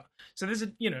October. So there's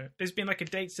there's been like a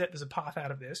date set, there's a path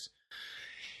out of this.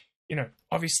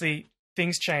 Obviously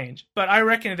things change, but I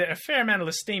reckon that a fair amount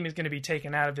of steam is going to be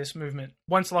taken out of this movement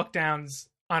once lockdowns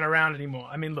aren't around anymore.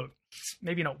 I mean, look, it's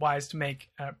maybe not wise to make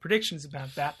predictions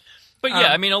about that. But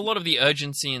a lot of the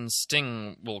urgency and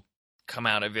sting will come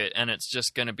out of it, and it's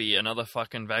just going to be another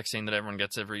fucking vaccine that everyone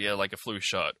gets every year, like a flu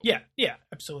shot. Yeah,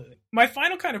 absolutely. My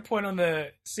final kind of point on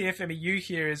the CFMEU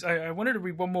here is I wanted to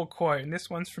read one more quote, and this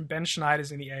one's from Ben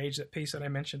Schneider's in The Age, that piece that I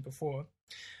mentioned before.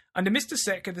 Under Mr.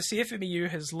 Setka, the CFMEU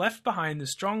has left behind the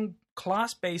strong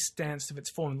class-based stance of its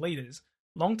former leaders.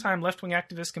 Long-time left-wing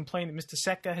activists complain that Mr.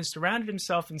 Setka has surrounded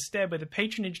himself instead with a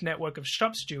patronage network of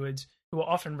shop stewards who are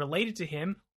often related to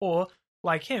him or,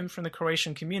 like him, from the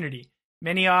Croatian community.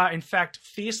 Many are, in fact,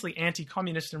 fiercely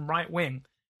anti-communist and right-wing,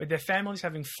 with their families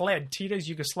having fled Tito's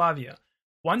Yugoslavia.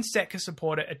 One Setka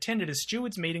supporter attended a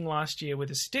stewards meeting last year with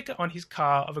a sticker on his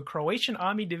car of a Croatian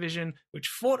army division which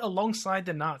fought alongside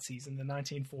the Nazis in the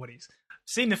 1940s. I've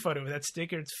seen the photo of that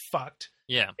sticker. It's fucked.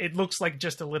 Yeah. It looks like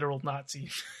just a literal Nazi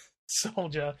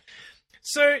soldier.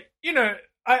 So,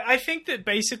 I think that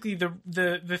basically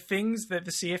the things that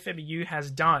the CFMEU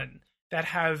has done that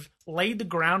have laid the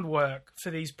groundwork for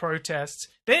these protests,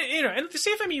 and the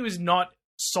CFMEU is not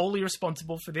solely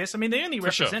responsible for this. I mean, they only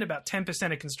represent about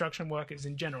 10% of construction workers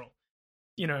in general.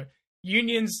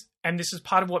 Unions, and this is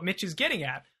part of what Mitch is getting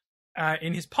at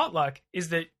in his potluck, is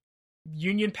that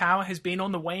union power has been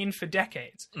on the wane for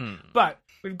decades. But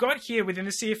we've got here within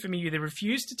the CFMEU, they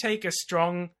refuse to take a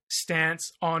strong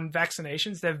stance on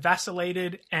vaccinations. They've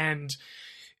vacillated and,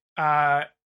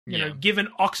 given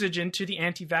oxygen to the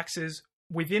anti-vaxxers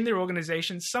within their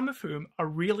organizations, some of whom are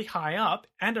really high up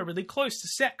and are really close to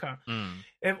Setka.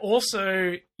 They've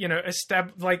also,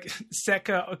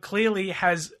 Setka clearly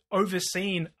has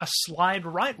overseen a slide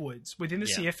rightwards within the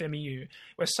CFMEU,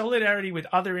 where solidarity with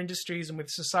other industries and with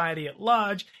society at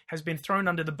large has been thrown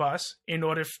under the bus in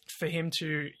order for him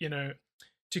to,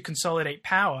 to consolidate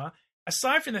power.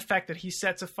 Aside from the fact that he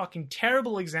sets a fucking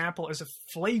terrible example as a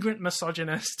flagrant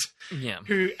misogynist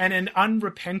and an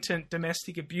unrepentant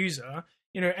domestic abuser,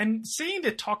 and seeing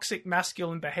the toxic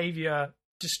masculine behavior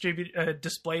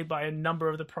displayed by a number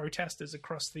of the protesters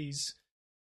across these,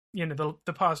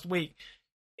 the past week.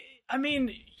 I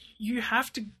mean, you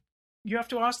have to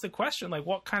ask the question, like,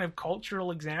 what kind of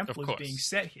cultural example is being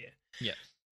set here? Yeah.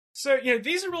 So,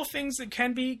 these are all things that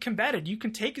can be combated. You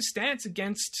can take a stance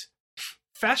against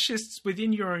fascists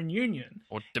within your own union.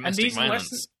 Or domestic these violence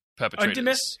lessons-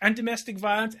 perpetrators. and domestic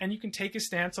violence, and you can take a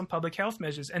stance on public health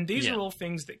measures. And these Yeah. are all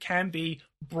things that can be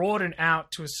broadened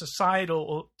out to a societal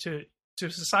or to a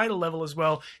societal level as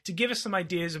well, to give us some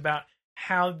ideas about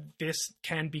how this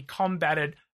can be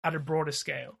combated at a broader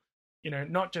scale.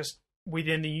 Not just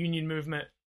within the union movement,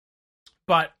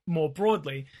 but more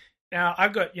broadly. Now,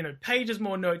 I've got, pages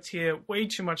more notes here, way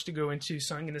too much to go into,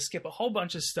 so I'm going to skip a whole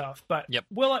bunch of stuff. But Yep.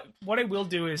 what I will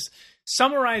do is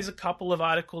summarize a couple of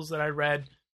articles that I read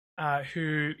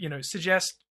who,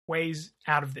 suggest ways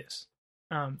out of this.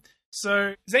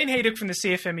 So Zane Haydock from the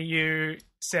CFMEU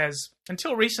says,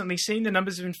 until recently, seeing the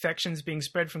numbers of infections being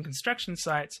spread from construction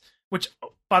sites, which,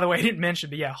 by the way, I didn't mention,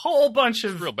 but yeah, a whole bunch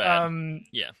of Real bad.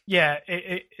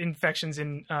 infections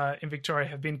in Victoria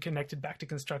have been connected back to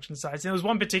construction sites. And there was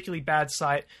one particularly bad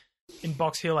site in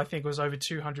Box Hill. I think it was over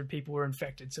 200 people were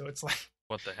infected. So it's like,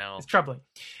 What the hell? it's troubling.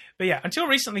 But yeah, until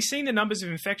recently, seeing the numbers of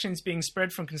infections being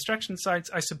spread from construction sites,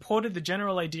 I supported the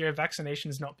general idea of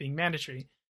vaccinations not being mandatory.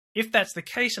 If that's the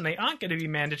case and they aren't going to be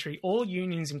mandatory, all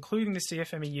unions, including the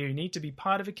CFMEU, need to be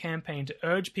part of a campaign to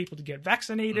urge people to get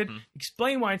vaccinated,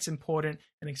 explain why it's important,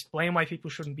 and explain why people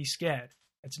shouldn't be scared.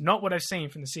 That's not what I've seen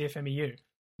from the CFMEU.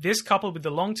 This, coupled with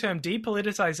the long-term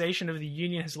depoliticization of the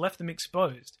union, has left them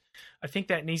exposed. I think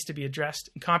that needs to be addressed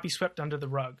and can't be swept under the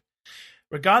rug.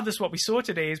 Regardless, what we saw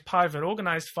today is part of an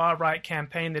organized far-right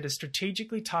campaign that is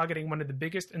strategically targeting one of the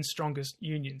biggest and strongest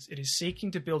unions. It is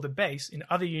seeking to build a base in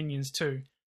other unions too.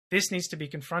 This needs to be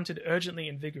confronted urgently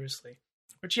and vigorously.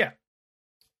 Which, yeah.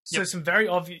 So some very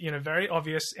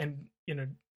obvious and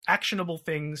actionable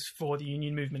things for the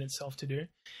union movement itself to do.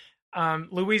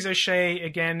 Louise O'Shea,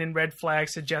 again in Red Flag,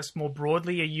 suggests more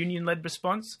broadly a union-led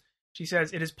response. She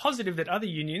says, it is positive that other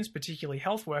unions, particularly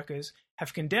health workers,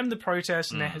 have condemned the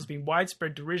protest and there has been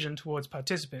widespread derision towards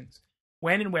participants.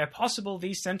 When and where possible,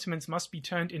 these sentiments must be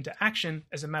turned into action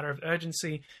as a matter of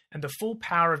urgency and the full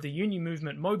power of the union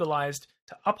movement mobilized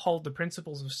to uphold the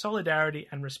principles of solidarity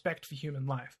and respect for human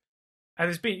life. And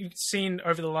there's been seen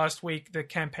over the last week the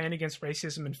campaign against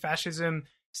racism and fascism,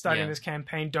 starting this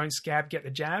campaign, Don't Scab, Get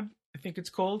the Jab, I think it's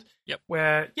called. Yep.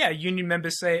 Where, union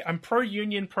members say, I'm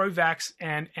pro-union, pro-vax,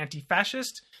 and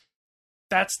anti-fascist.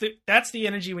 That's the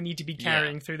energy we need to be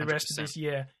carrying through the rest of this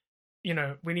year.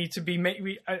 We need to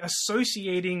be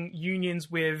associating unions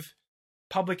with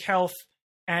public health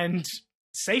and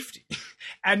safety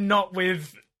and not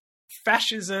with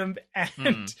fascism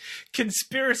and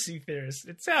conspiracy theorists.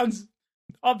 It sounds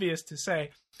obvious to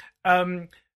say.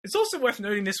 It's also worth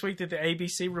noting this week that the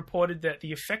ABC reported that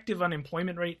the effective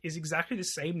unemployment rate is exactly the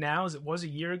same now as it was a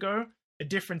year ago. The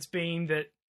difference being that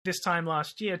this time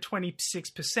last year,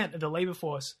 26% of the labor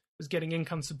force was getting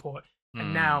income support.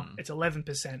 And now it's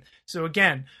 11%. So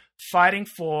again, fighting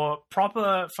for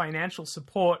proper financial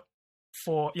support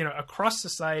for, across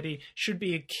society should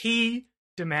be a key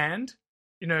demand,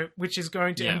 which is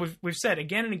going to, and we've said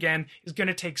again and again, is going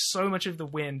to take so much of the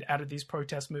wind out of these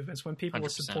protest movements when people 100%. Are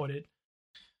supported,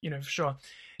 for sure.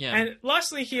 Yeah. And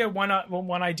lastly here, one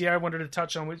idea I wanted to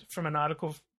touch on was from an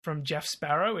article from Jeff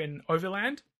Sparrow in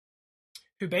Overland,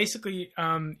 who basically,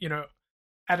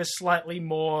 at a slightly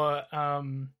more,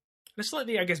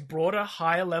 I guess, broader,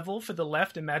 higher level for the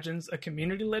left, imagines a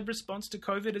community-led response to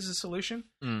COVID as a solution.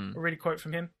 I'll read a quote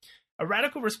from him. A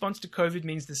radical response to COVID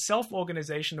means the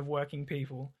self-organization of working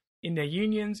people in their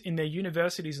unions, in their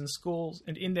universities and schools,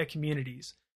 and in their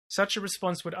communities. Such a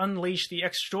response would unleash the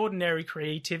extraordinary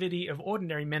creativity of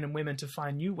ordinary men and women to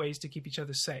find new ways to keep each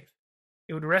other safe.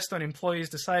 It would rest on employers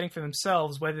deciding for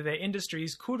themselves whether their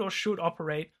industries could or should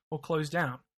operate or close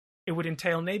down. It would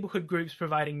entail neighborhood groups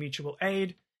providing mutual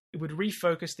aid. It would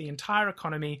refocus the entire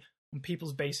economy on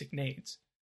people's basic needs.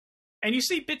 And you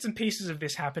see bits and pieces of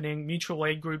this happening, mutual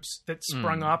aid groups that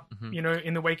sprung up,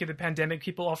 in the wake of the pandemic,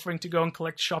 people offering to go and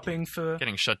collect shopping for...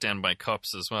 Getting shut down by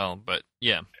cops as well, but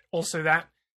yeah. Also that.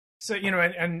 So,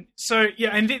 and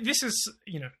this is,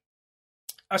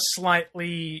 a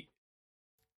slightly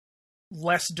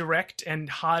less direct and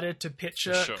harder to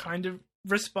picture kind of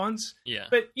response. Yeah.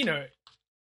 But,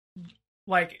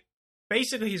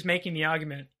 basically he's making the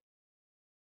argument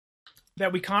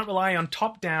that we can't rely on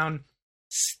top-down,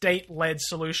 state-led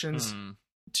solutions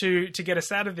to get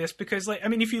us out of this, because,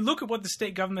 if you look at what the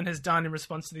state government has done in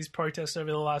response to these protests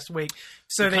over the last week,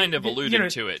 so they kind of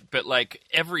alluded to it, but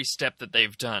every step that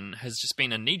they've done has just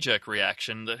been a knee-jerk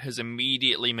reaction that has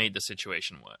immediately made the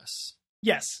situation worse.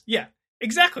 Yes, yeah.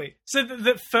 Exactly. So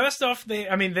the first off,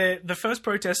 the first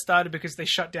protest started because they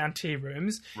shut down tea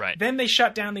rooms. Right. Then they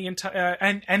shut down the entire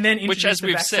and then introduced which, as the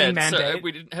we've vaccine said, mandate.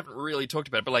 So haven't really talked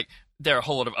about it, but there are a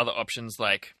whole lot of other options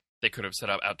like they could have set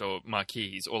up outdoor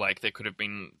marquees, or like there could have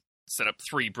been set up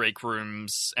 3 break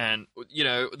rooms, and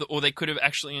or they could have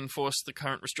actually enforced the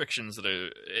current restrictions that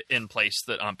are in place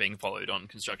that aren't being followed on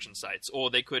construction sites, or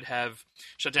they could have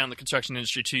shut down the construction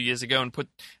industry 2 years ago and put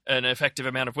an effective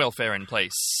amount of welfare in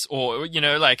place, or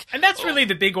and that's really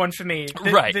the big one for me.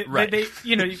 Right.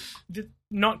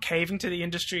 Not caving to the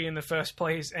industry in the first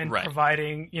place and Right.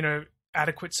 providing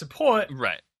adequate support.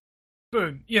 right.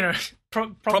 Boom,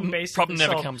 problem basically Problem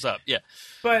never solved. comes up. Yeah.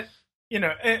 But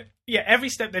every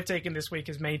step they've taken this week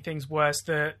has made things worse.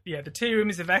 The tea room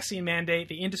is the vaccine mandate,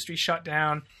 the industry shut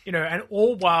down, and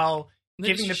all while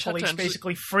giving the police shutdowns-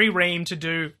 basically free rein to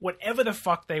do whatever the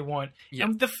fuck they want. Yeah.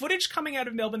 And the footage coming out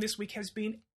of Melbourne this week has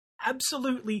been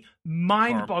absolutely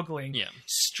mind-boggling. Yeah.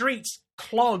 Streets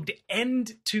clogged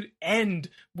end to end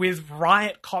with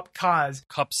riot cop cars.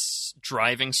 Cops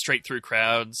driving straight through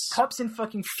crowds. Cops in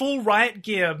fucking full riot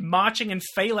gear marching in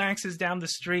phalanxes down the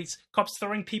streets. Cops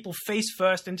throwing people face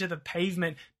first into the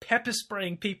pavement. Pepper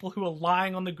spraying people who are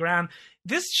lying on the ground.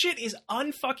 This shit is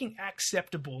unfucking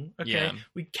acceptable. Okay, Yeah.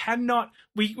 we cannot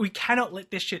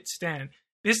let this shit stand.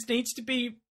 This needs to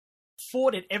be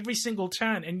fought at every single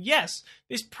turn. And yes,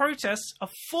 these protests are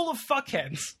full of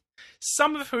fuckheads,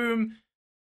 some of whom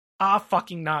are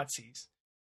fucking Nazis.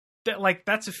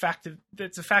 That's a fact of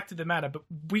the matter. But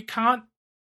we can't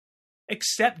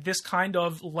accept this kind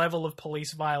of level of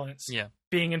police violence Yeah.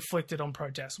 being inflicted on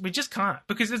protests. We just can't,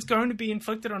 because it's going to be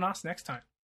inflicted on us next time.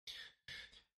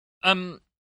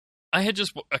 I had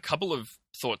just a couple of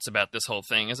thoughts about this whole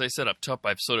thing. As I said up top,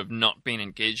 I've sort of not been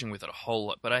engaging with it a whole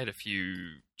lot, but I had a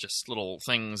few just little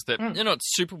things that are not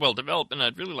super well developed, and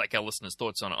I'd really like our listeners'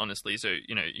 thoughts on it, honestly. So,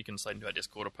 you can slide into our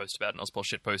Discord or post about it in Ozpol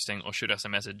shitposting, or shoot us a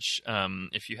message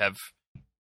if you have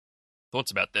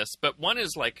thoughts about this. But one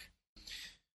is,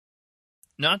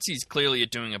 Nazis clearly are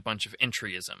doing a bunch of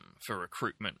entryism for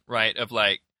recruitment, right? Of,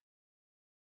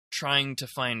 trying to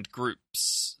find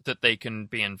groups that they can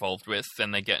be involved with,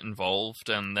 then they get involved,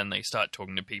 and then they start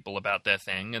talking to people about their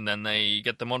thing, and then they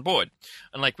get them on board.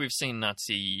 And we've seen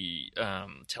Nazi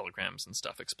telegrams and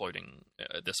stuff exploding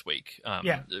this week.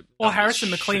 Well, Harrison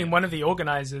McLean, one of the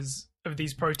organizers of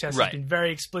these protests, Right. has been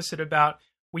very explicit about,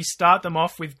 we start them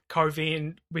off with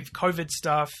COVID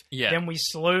stuff, then we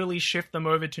slowly shift them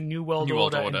over to New World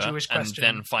Order and Jewish question.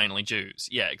 and then finally Jews.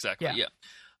 Yeah, exactly. Yeah.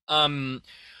 Yeah.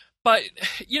 But,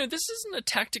 this isn't a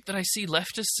tactic that I see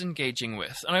leftists engaging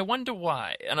with, and I wonder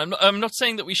why. And I'm not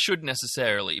saying that we should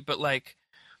necessarily, but,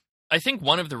 I think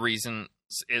one of the reasons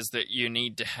is that you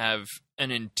need to have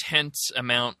an intense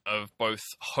amount of both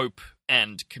hope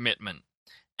and commitment.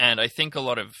 And I think a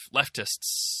lot of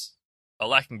leftists are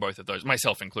lacking both of those,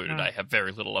 myself included. I have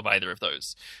very little of either of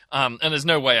those. And there's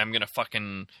no way I'm going to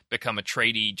fucking become a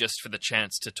tradie just for the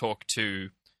chance to talk to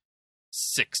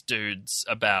 6 dudes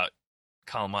about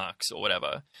Karl Marx or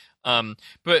whatever.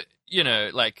 But,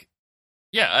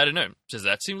 I don't know. Does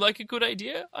that seem like a good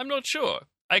idea? I'm not sure.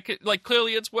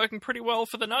 Clearly it's working pretty well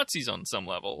for the Nazis on some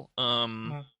level.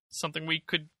 Something we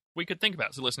could think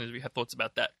about. So listeners, if you have thoughts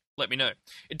about that, let me know.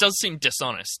 It does seem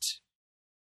dishonest.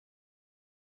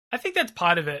 I think that's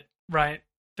part of it, right?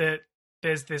 That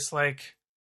there's this,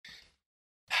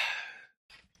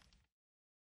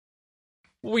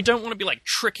 we don't want to be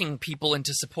tricking people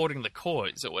into supporting the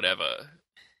cause or whatever.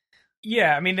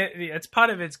 Yeah, I mean, it's part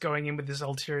of it's going in with this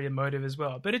ulterior motive as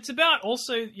well. But it's about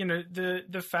also,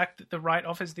 the fact that the right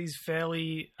offers these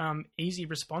fairly easy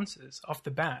responses off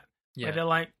the bat. Yeah.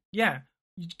 Where they're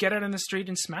you get out in the street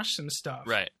and smash some stuff.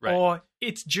 Right. Or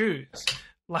it's Jews.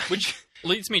 Which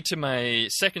leads me to my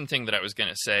second thing that I was going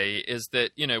to say is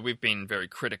that, we've been very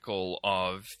critical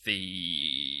of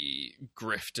the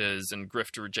grifters and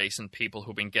grifter-adjacent people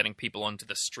who've been getting people onto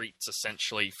the streets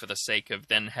essentially for the sake of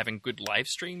then having good live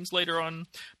streams later on,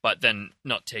 but then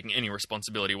not taking any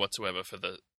responsibility whatsoever for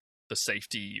the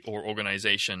safety or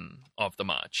organization of the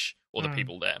march or the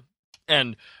people there.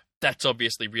 And that's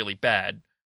obviously really bad,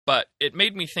 but it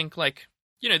made me think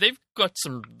they've got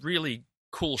some really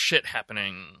cool shit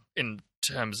happening in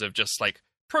terms of just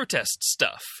protest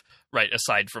stuff, right?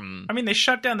 Aside from, I mean, they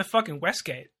shut down the fucking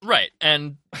Westgate, right?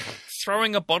 And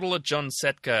throwing a bottle of John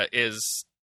Setka is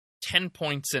 10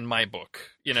 points in my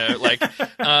book.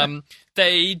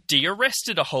 They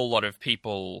de-arrested a whole lot of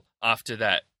people after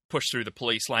that push through the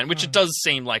police line, which it does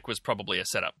seem like was probably a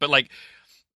setup. But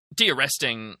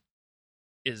de-arresting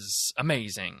is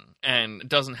amazing and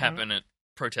doesn't happen at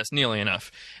protest nearly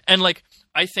enough. And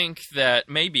I think that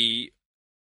maybe,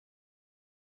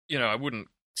 I wouldn't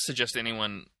suggest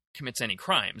anyone commits any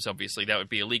crimes. Obviously that would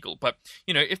be illegal, but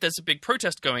if there's a big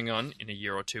protest going on in a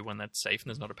year or two when that's safe and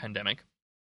there's not a pandemic,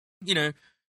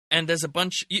 and there's a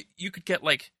bunch, you could get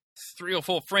 3 or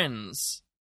 4 friends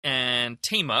and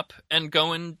team up and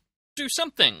go and do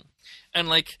something. And,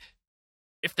 like,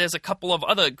 if there's a couple of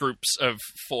other groups of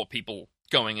 4 people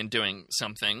going and doing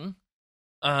something,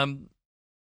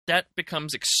 that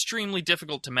becomes extremely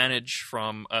difficult to manage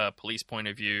from a police point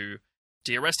of view,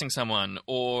 de-arresting someone,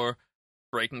 or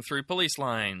breaking through police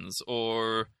lines,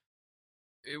 or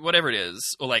whatever it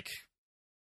is, or, like,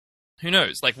 who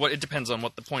knows? Like, it depends on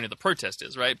what the point of the protest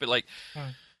is, right? But, like,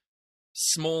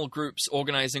 small groups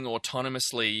organizing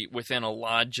autonomously within a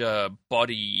larger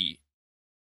body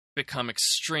become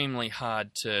extremely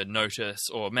hard to notice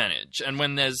or manage. And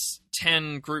when there's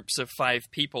 10 groups of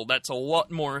 5 people, that's a lot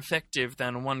more effective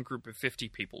than one group of 50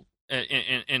 people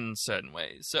in certain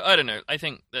ways. So I don't know. I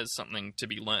think there's something to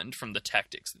be learned from the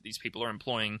tactics that these people are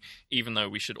employing, even though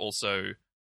we should also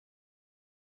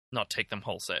not take them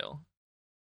wholesale.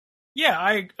 Yeah,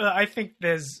 I think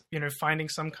there's, finding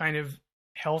some kind of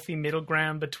healthy middle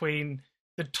ground between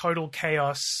the total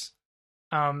chaos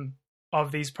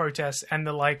of these protests and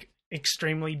the, like,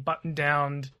 extremely buttoned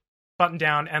down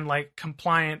and, like,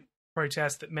 compliant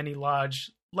protests that many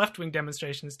large left-wing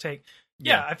demonstrations take.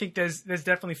 Yeah, I think there's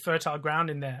definitely fertile ground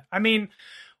in there. I mean,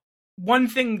 one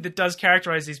thing that does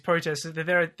characterize these protests is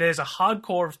that there's a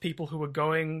hardcore of people who are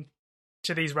going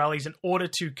to these rallies in order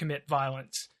to commit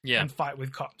violence and fight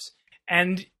with cops.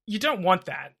 And you don't want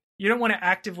that. You don't want to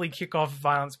actively kick off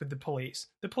violence with the police.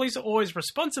 The police are always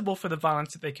responsible for the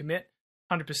violence that they commit,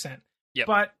 100%. Yep.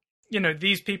 But,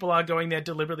 these people are going there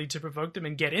deliberately to provoke them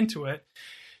and get into it.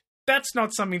 That's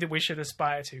not something that we should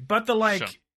aspire to. But the,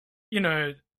 like,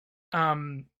 sure.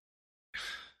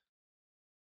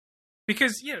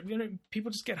 Because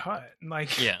people just get hurt, and,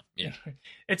 like, yeah.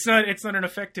 It's not an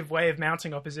effective way of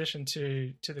mounting opposition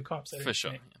to the cops. For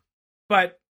sure. Yeah.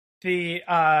 But the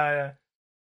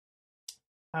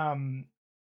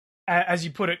as you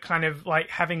put it, kind of like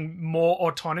having more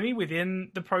autonomy within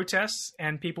the protests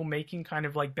and people making kind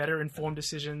of like better informed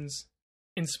decisions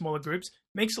in smaller groups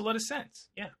makes a lot of sense.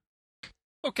 Yeah.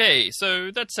 Okay, so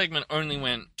that segment only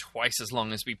went twice as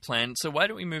long as we planned, so why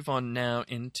don't we move on now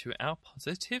into our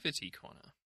Positivity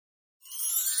Corner?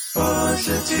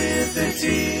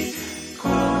 Positivity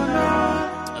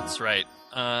Corner. That's right.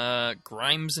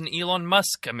 Grimes and Elon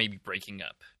Musk are maybe breaking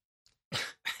up.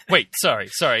 Wait, sorry.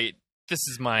 This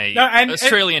is my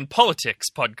Australian politics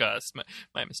podcast.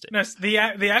 My mistake. No,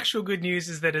 the actual good news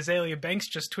is that Azalea Banks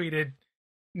just tweeted,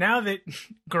 now that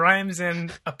Grimes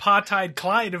and Apartheid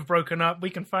Clyde have broken up, we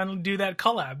can finally do that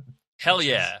collab. Hell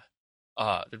yeah.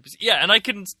 And I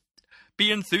can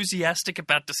be enthusiastic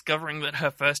about discovering that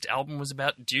her first album was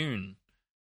about Dune.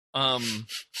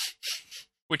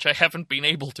 Which I haven't been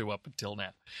able to up until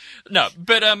now. No,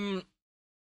 but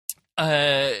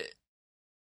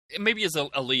maybe as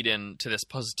a lead-in to this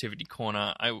Positivity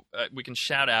Corner, we can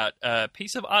shout out a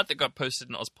piece of art that got posted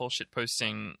in Ozpol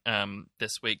Shitposting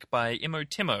this week by Imo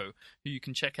Timo, who you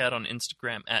can check out on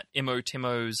Instagram at Imo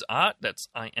Timo's Art. That's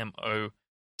IMOTIMOS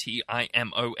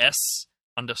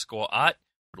 _art.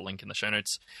 Put a link in the show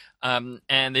notes. And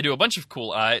they do a bunch of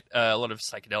cool art, a lot of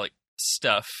psychedelic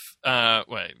stuff.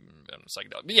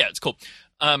 Psychedelic, but yeah, it's cool.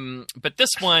 But this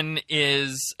one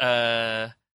is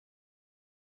an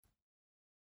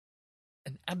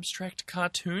abstract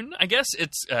cartoon, I guess.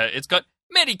 It's got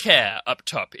Medicare up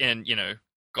top in,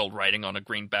 gold writing on a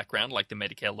green background, like the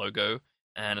Medicare logo.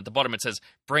 And at the bottom it says,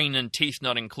 brain and teeth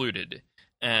not included.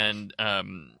 And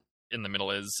in the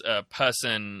middle is a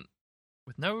person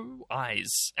with no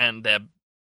eyes, and they're,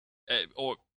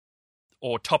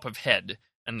 or top of head,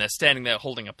 and they're standing there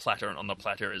holding a platter, and on the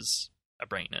platter is a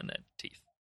brain and their teeth.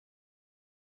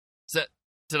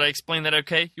 Did I explain that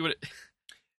okay? You would...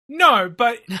 No,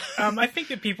 but I think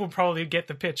that people probably get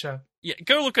the picture. Yeah,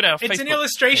 go look at our Facebook It's an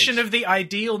illustration page. Of the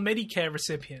ideal Medicare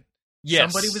recipient.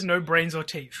 Yes. Somebody with no brains or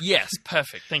teeth. Yes,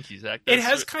 perfect. Thank you, Zach. It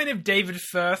has kind of David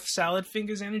Firth salad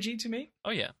fingers energy to me.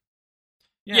 Oh, yeah.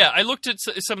 Yeah, I looked at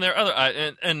some of their other art,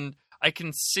 and I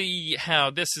can see how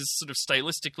this is sort of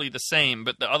stylistically the same,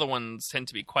 but the other ones tend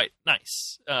to be quite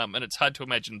nice. And it's hard to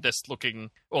imagine this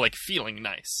looking, or like feeling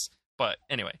nice. But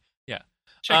anyway, yeah.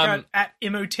 Check out at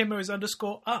imotimos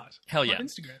 _art. Hell yeah. On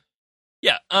Instagram.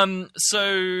 Yeah.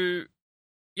 So,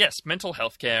 yes, mental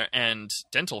health care and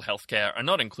dental health care are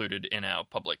not included in our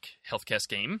public healthcare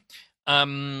scheme.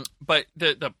 But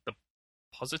the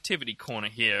Positivity Corner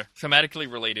here,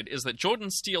 thematically related, is that Jordan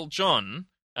Steele John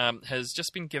has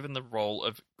just been given the role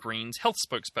of Greens health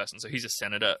spokesperson. So he's a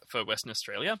senator for Western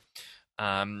Australia.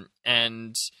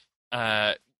 And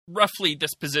roughly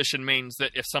this position means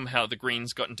that if somehow the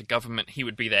Greens got into government, he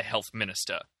would be their health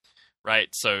minister, right?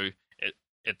 So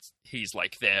he's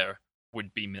like their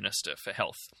would-be minister for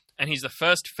health. And he's the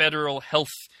first federal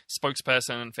health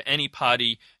spokesperson for any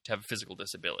party to have a physical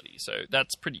disability. So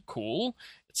that's pretty cool.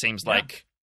 It seems like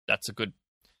that's a good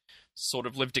sort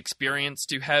of lived experience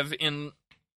to have in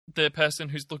the person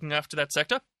who's looking after that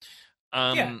sector.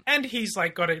 And he's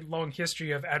like got a long history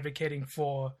of advocating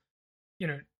for,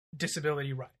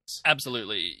 disability rights.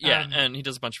 Absolutely. Yeah. And he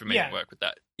does a bunch of amazing work with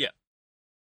that. Yeah.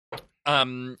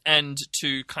 And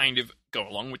to kind of go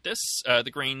along with this,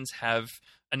 the Greens have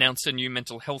announced a new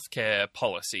mental health care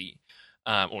policy,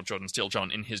 or Jordan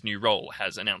Steele-John in his new role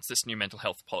has announced this new mental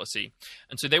health policy.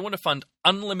 And so they want to fund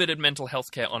unlimited mental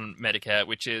health care on Medicare,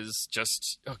 which is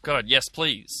just, oh God, yes,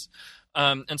 please.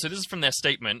 And so this is from their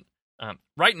statement.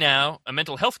 Right now, a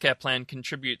mental health care plan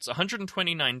contributes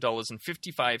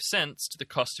 $129.55 to the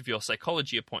cost of your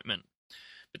psychology appointment.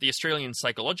 But the Australian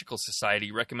Psychological Society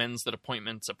recommends that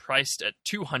appointments are priced at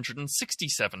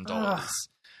 $267.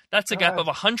 That's a gap of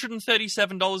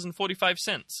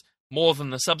 $137.45, more than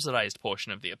the subsidized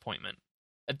portion of the appointment.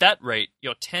 At that rate,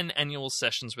 your 10 annual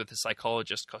sessions with a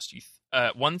psychologist cost you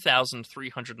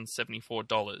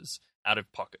 $1,374 out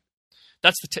of pocket.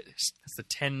 That's the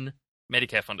 10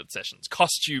 Medicare-funded sessions.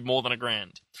 Cost you more than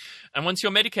 $1,000. And once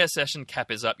your Medicare session cap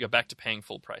is up, you're back to paying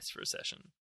full price for a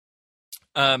session.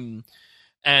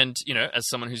 And, as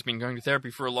someone who's been going to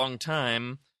therapy for a long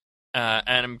time, and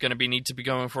I'm going to need to be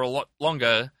going for a lot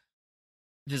longer,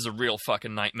 this is a real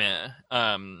fucking nightmare.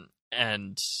 Of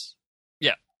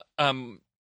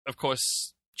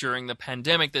course, during the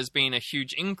pandemic, there's been a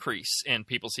huge increase in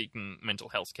people seeking mental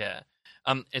health care.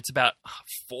 It's about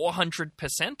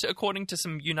 400%, according to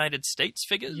some United States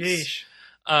figures. Yeesh.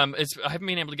 I haven't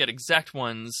been able to get exact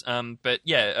ones, but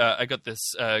I got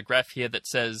this graph here that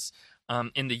says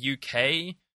in the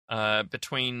UK,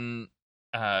 between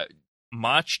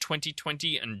March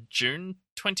 2020 and June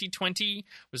 2020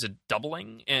 was a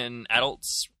doubling in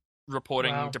adults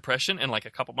reporting depression in like a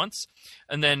couple months.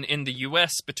 And then in the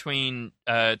US, between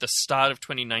the start of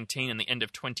 2019 and the end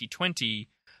of 2020,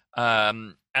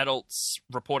 adults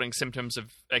reporting symptoms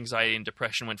of anxiety and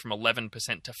depression went from 11%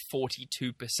 to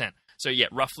 42%. So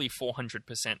roughly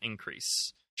 400%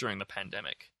 increase during the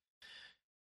pandemic.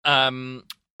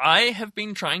 I have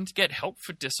been trying to get help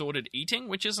for disordered eating,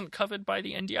 which isn't covered by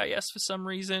the NDIS for some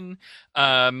reason.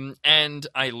 And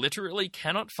I literally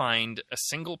cannot find a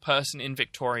single person in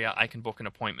Victoria I can book an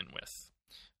appointment with.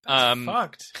 That's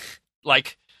fucked.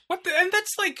 Like, what the, and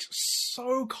that's like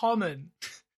so common.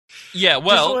 Yeah,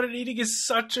 well, disordered eating is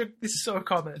so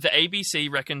common. The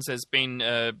ABC reckons there's been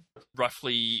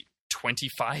roughly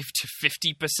 25 to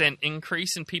 50%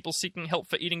 increase in people seeking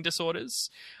help for eating disorders,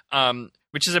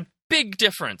 which is a big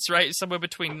difference, right? Somewhere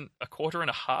between a quarter and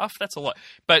a half. That's a lot.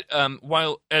 But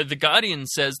while The Guardian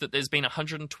says that there's been a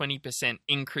 120%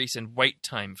 increase in wait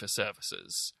time for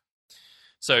services.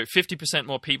 So 50%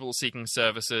 more people seeking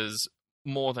services,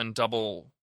 more than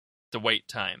double the wait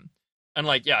time. And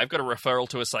I've got a referral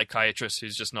to a psychiatrist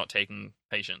who's just not taking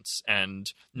patients, and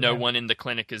no one in the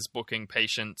clinic is booking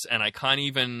patients, and I can't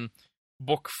even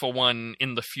book for one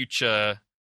in the future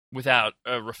without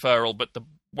a referral, but the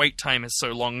wait time is so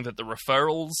long that the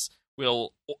referrals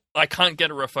I can't get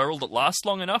a referral that lasts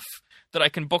long enough that I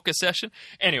can book a session.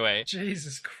 Anyway.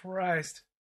 Jesus Christ.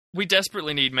 We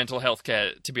desperately need mental health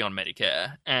care to be on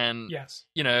Medicare, and, yes.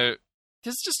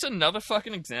 There's just another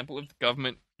fucking example of the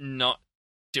government not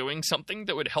doing something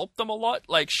that would help them a lot.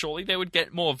 Surely they would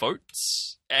get more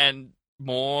votes and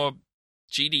more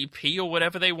GDP or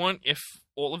whatever they want if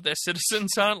all of their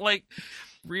citizens aren't,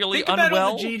 really Think unwell. Think about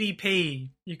all the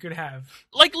GDP you could have.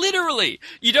 Literally.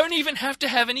 You don't even have to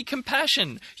have any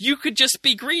compassion. You could just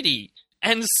be greedy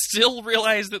and still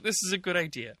realize that this is a good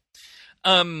idea.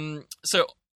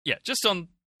 Just on,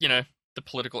 the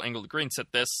political angle the Greens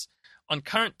set this. On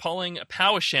current polling, a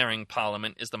power-sharing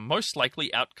parliament is the most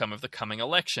likely outcome of the coming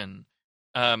election.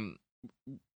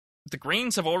 The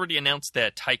Greens have already announced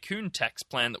their tycoon tax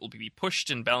plan that will be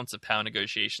pushed in balance of power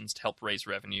negotiations to help raise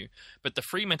revenue, but the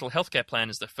free mental health care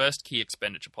plan is the first key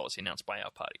expenditure policy announced by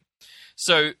our party.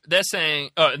 So they're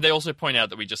saying, they also point out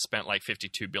that we just spent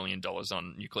 $52 billion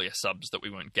on nuclear subs that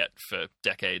we won't get for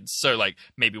decades. So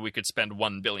maybe we could spend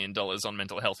 $1 billion on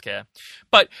mental health care.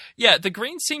 But the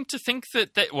Greens seem to think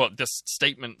that, this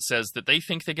statement says that they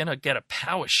think they're going to get a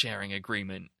power sharing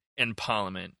agreement in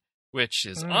Parliament, which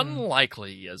is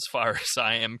unlikely as far as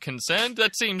I am concerned.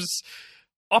 That seems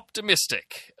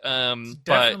optimistic.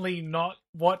 Definitely not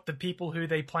what the people who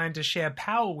they plan to share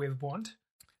power with want.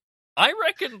 I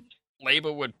reckon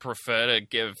Labour would prefer to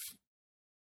give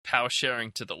power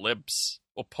sharing to the Libs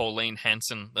or Pauline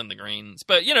Hanson than the Greens.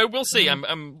 But, we'll see.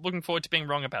 I'm looking forward to being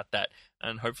wrong about that.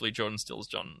 And hopefully Jordan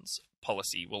Steele-John's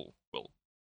policy will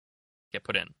get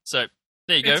put in. So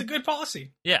there you go. It's a good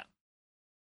policy. Yeah.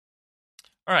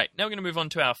 All right, now we're going to move on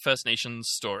to our First Nations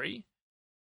story.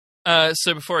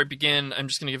 So before I begin, I'm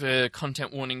just going to give a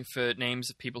content warning for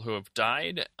names of people who have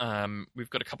died. We've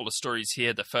got a couple of stories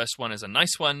here. The first one is a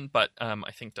nice one, but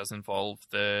I think does involve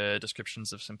the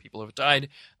descriptions of some people who have died.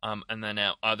 And then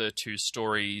our other two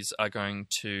stories are going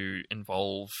to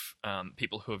involve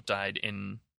people who have died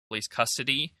in police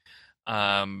custody,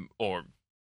 or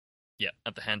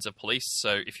at the hands of police.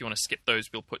 So if you want to skip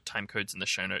those, we'll put time codes in the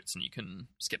show notes, and you can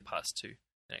skip past to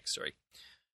the next story.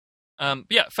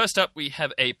 First up, we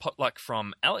have a potluck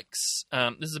from Alex.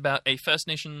 This is about a First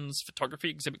Nations photography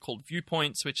exhibit called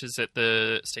Viewpoints, which is at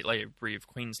the State Library of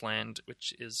Queensland,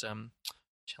 which is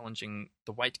challenging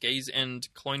the white gaze and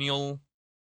colonial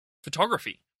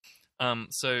photography.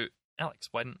 So, Alex,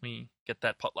 why don't we get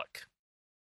that potluck?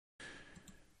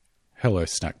 Hello,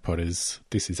 Snack Potters.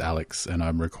 This is Alex, and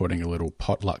I'm recording a little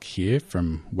potluck here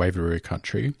from Waveroo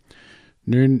Country.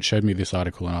 Noon showed me this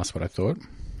article and asked what I thought.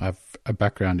 I've a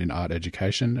background in art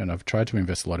education, and I've tried to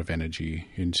invest a lot of energy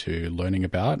into learning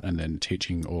about and then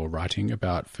teaching or writing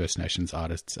about First Nations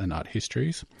artists and art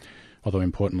histories. Although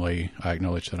importantly, I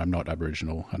acknowledge that I'm not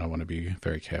Aboriginal, and I want to be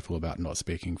very careful about not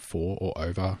speaking for or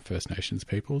over First Nations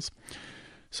peoples.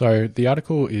 So the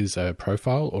article is a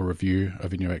profile or review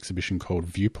of a new exhibition called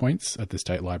Viewpoints at the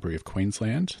State Library of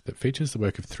Queensland that features the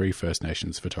work of 3 First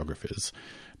Nations photographers,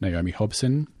 Naomi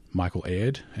Hobson, Michael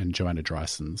Aird, and Joanna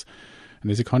Drysons. And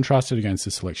these are contrasted against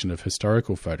a selection of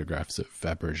historical photographs of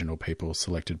Aboriginal people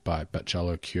selected by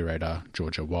Batjala curator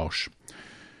Georgia Walsh.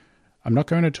 I'm not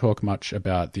going to talk much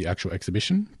about the actual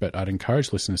exhibition, but I'd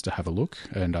encourage listeners to have a look,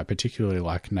 and I particularly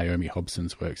like Naomi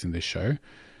Hobson's works in this show.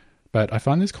 But I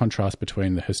find this contrast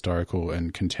between the historical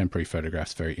and contemporary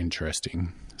photographs very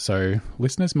interesting. So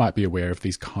listeners might be aware of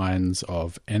these kinds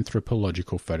of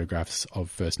anthropological photographs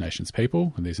of First Nations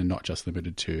people, and these are not just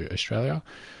limited to Australia.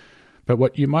 But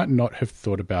what you might not have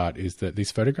thought about is that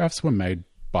these photographs were made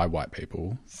by white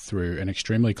people through an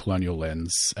extremely colonial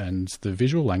lens, and the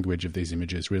visual language of these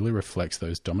images really reflects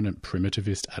those dominant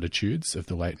primitivist attitudes of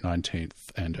the late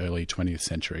 19th and early 20th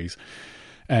centuries,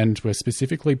 and were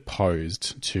specifically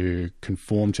posed to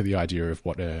conform to the idea of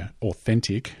what an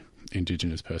authentic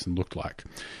Indigenous person looked like.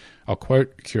 I'll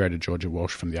quote curator Georgia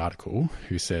Walsh from the article,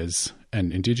 who says,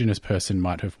 "An Indigenous person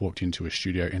might have walked into a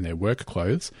studio in their work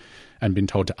clothes and been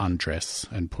told to undress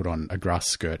and put on a grass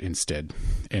skirt instead,"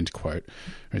 end quote.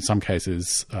 In some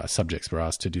cases, subjects were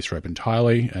asked to disrobe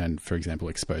entirely and, for example,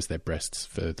 expose their breasts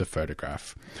for the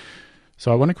photograph.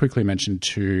 So I want to quickly mention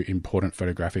 2 important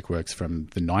photographic works from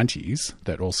the 90s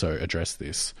that also address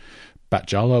this.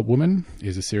 Batjala Woman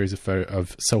is a series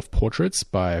of self-portraits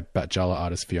by Batjala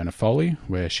artist Fiona Foley,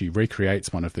 where she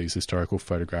recreates one of these historical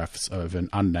photographs of an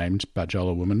unnamed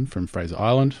Batjala woman from Fraser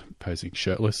Island, posing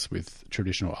shirtless with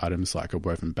traditional items like a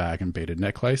woven bag and beaded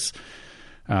necklace.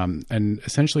 And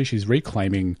essentially she's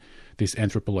reclaiming this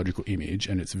anthropological image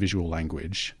and its visual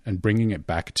language and bringing it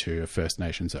back to a First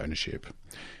Nations ownership.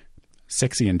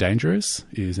 Sexy and Dangerous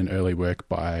is an early work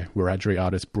by Wiradjuri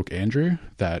artist Brooke Andrew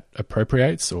that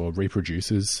appropriates or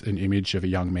reproduces an image of a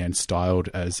young man styled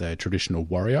as a traditional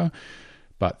warrior,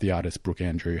 but the artist Brooke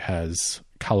Andrew has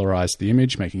colorized the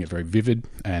image, making it very vivid,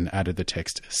 and added the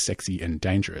text "sexy and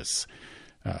dangerous"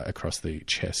 across the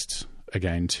chest,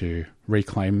 again to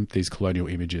reclaim these colonial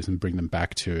images and bring them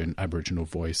back to an Aboriginal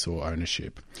voice or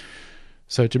ownership.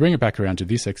 So to bring it back around to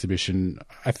this exhibition,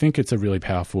 I think it's a really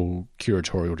powerful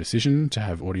curatorial decision to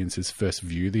have audiences first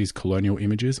view these colonial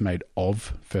images made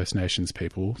of First Nations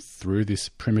people through this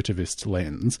primitivist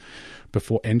lens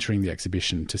before entering the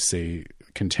exhibition to see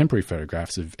contemporary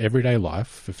photographs of everyday life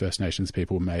for First Nations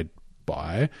people made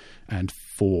by and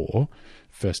for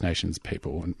First Nations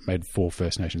people and made for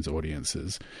First Nations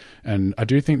audiences. And I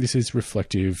do think this is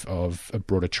reflective of a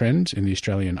broader trend in the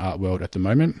Australian art world at the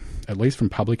moment, at least from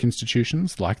public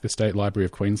institutions like the State Library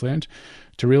of Queensland,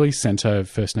 to really centre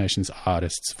First Nations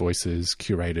artists' voices,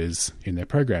 curators in their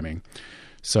programming.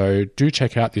 So do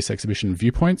check out this exhibition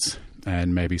Viewpoints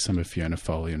and maybe some of Fiona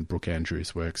Foley and Brooke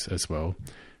Andrews' works as well.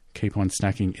 Keep on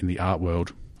snacking in the art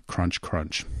world. Crunch,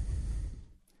 crunch.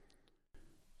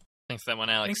 Thanks for that one,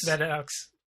 Alex. Thanks for that, Alex.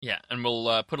 Yeah, and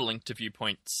we'll put a link to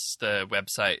Viewpoints, the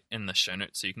website, in the show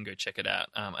notes so you can go check it out.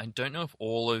 I don't know if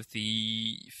all of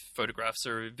the photographs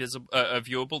are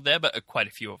viewable there, but quite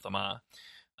a few of them are.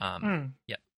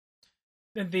 Yeah.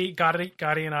 And the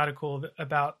Guardian article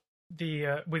about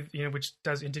the which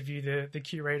does interview the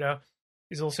curator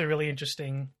is also really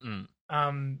interesting.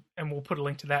 And we'll put a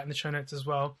link to that in the show notes as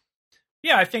well.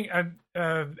 Yeah, I think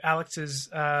Alex's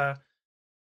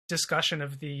discussion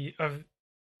of the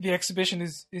exhibition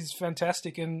is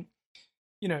fantastic, and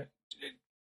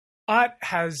art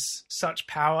has such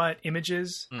power.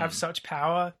 Images have such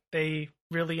power. They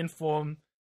really inform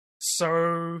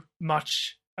so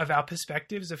much of our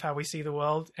perspectives of how we see the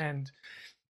world. And,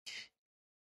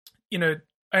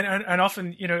 and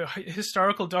often,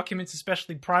 historical documents,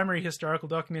 especially primary historical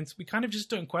documents, we kind of just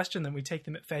don't question them. We take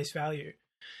them at face value.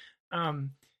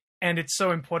 And it's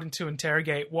so important to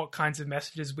interrogate what kinds of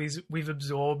messages we've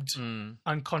absorbed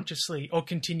unconsciously or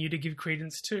continue to give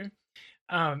credence to.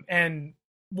 And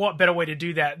what better way to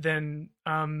do that than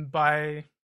by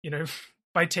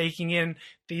taking in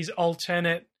these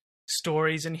alternate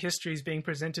stories and histories being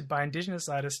presented by Indigenous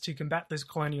artists to combat those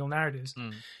colonial narratives.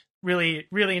 Really,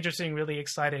 really interesting, really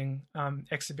exciting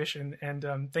exhibition.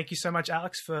 And thank you so much,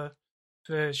 Alex, for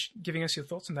giving us your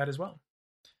thoughts on that as well.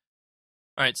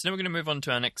 All right, so now we're going to move on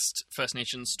to our next First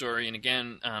Nations story. And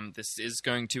again, this is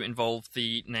going to involve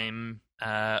the name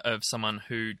of someone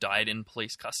who died in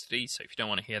police custody. So if you don't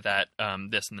want to hear that,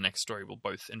 this and the next story will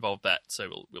both involve that.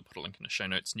 So we'll put a link in the show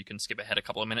notes and you can skip ahead a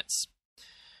couple of minutes.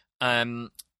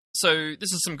 So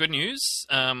this is some good news.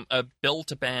 A bill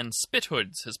to ban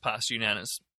spithoods has passed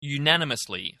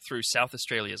unanimously through South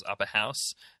Australia's upper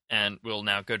house and will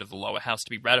now go to the lower house to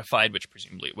be ratified, which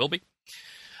presumably it will be.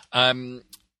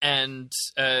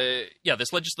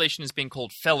 This legislation is being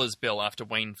called Fella's Bill after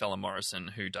Wayne Fella Morrison,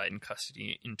 who died in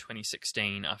custody in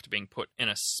 2016 after being put in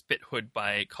a spithood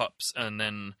by cops and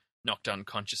then knocked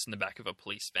unconscious in the back of a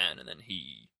police van, and then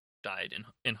he died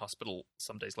in hospital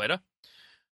some days later.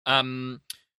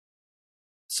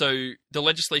 So the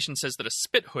legislation says that a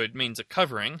spithood means a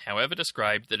covering, however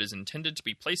described, that is intended to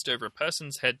be placed over a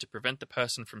person's head to prevent the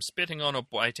person from spitting on or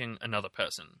biting another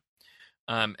person.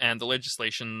 And the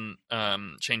legislation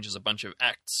changes a bunch of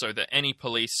acts so that any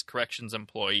police, corrections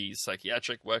employees,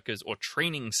 psychiatric workers, or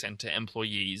training center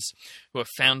employees who are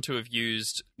found to have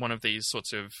used one of these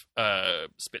sorts of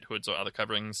spithoods or other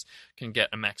coverings can get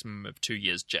a maximum of 2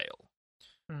 years jail.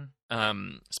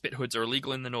 Spithoods are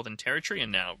illegal in the Northern Territory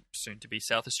and now soon to be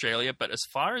South Australia, but as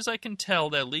far as I can tell,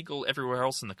 they're legal everywhere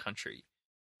else in the country.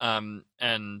 So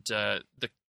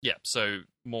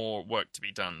more work to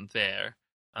be done there.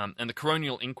 And the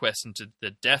coronial inquest into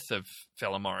the death of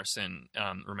Fella Morrison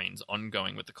remains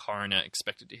ongoing, with the coroner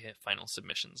expected to hear final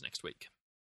submissions next week.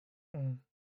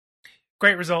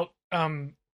 Great result,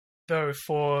 though,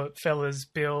 for Fella's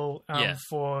bill,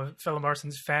 for Fella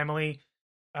Morrison's family.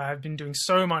 I've been doing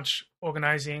so much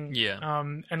organising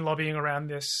and lobbying around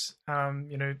this,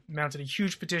 mounted a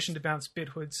huge petition to ban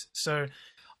spithoods. So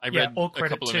I read a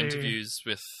couple of interviews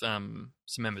with some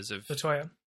members of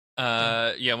Latoya.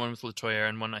 One with Latoya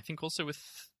and one I think also with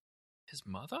his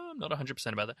mother. I'm not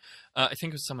 100% about that. I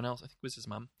think it was someone else. I think it was his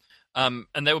mum.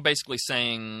 And they were basically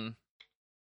saying,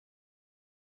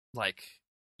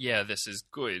 this is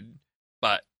good,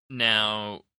 but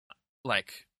now,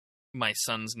 my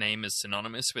son's name is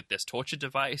synonymous with this torture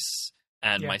device,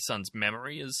 and my son's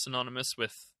memory is synonymous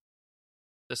with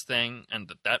this thing, and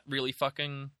that really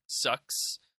fucking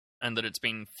sucks, and that it's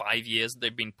been 5 years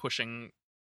they've been pushing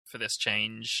for this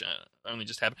change, only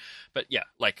just happened. But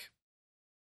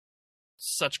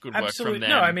such good work from them.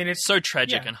 No, I mean, it's so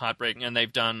tragic and heartbreaking, and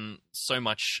they've done so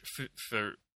much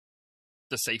for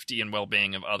the safety and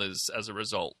well-being of others as a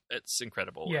result. It's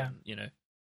incredible. Yeah. And,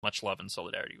 much love and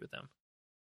solidarity with them.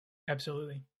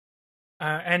 Absolutely.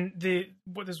 And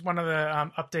there's one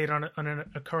other update on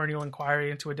a coronial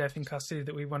inquiry into a death in custody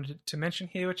that we wanted to mention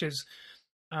here, which is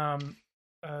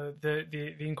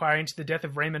the inquiry into the death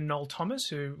of Raymond Noel Thomas,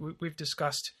 who we've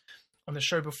discussed on the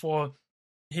show before.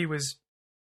 He was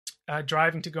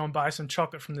driving to go and buy some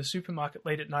chocolate from the supermarket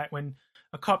late at night when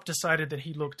a cop decided that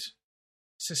he looked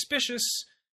suspicious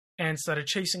and started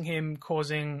chasing him,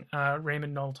 causing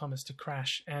Raymond Noel Thomas to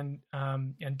crash and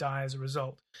die as a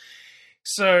result.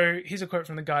 So here's a quote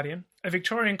from The Guardian. A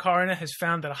Victorian coroner has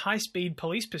found that a high-speed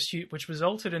police pursuit which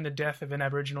resulted in the death of an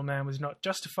Aboriginal man was not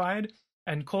justified,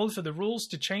 and called for the rules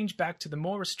to change back to the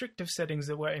more restrictive settings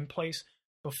that were in place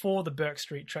before the Burke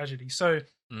Street tragedy. So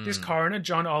this coroner,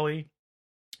 John Olley,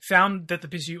 found that the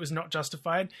pursuit was not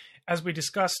justified. As we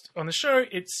discussed on the show,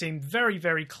 it seemed very,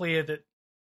 very clear that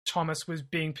Thomas was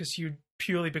being pursued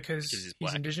purely because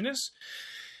he's Indigenous.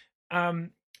 As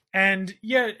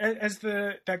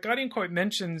that Guardian quote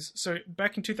mentions, so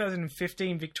back in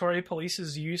 2015, Victoria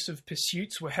Police's use of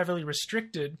pursuits were heavily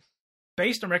restricted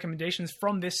based on recommendations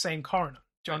from this same coroner,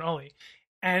 John Olley.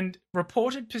 And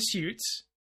reported pursuits,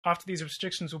 after these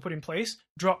restrictions were put in place,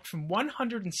 dropped from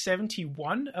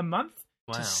 171 a month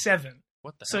to 7.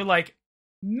 What the hell? So,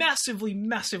 massively,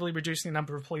 massively reducing the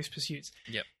number of police pursuits.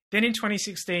 Yep. Then in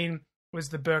 2016 was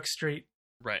the Burke Street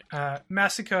Right.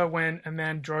 Massacre when a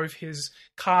man drove his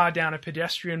car down a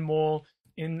pedestrian mall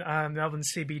in Melbourne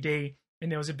CBD,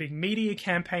 and there was a big media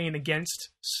campaign against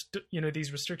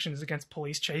these restrictions against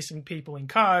police chasing people in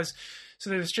cars. So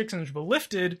the restrictions were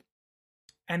lifted,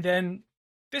 and then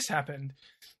this happened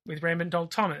with Raymond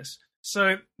Donald Thomas.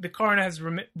 So the coroner has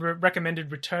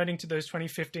recommended returning to those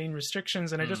 2015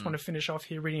 restrictions, and I just want to finish off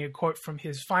here reading a quote from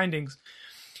his findings.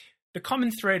 The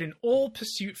common thread in all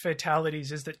pursuit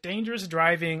fatalities is that dangerous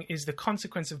driving is the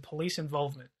consequence of police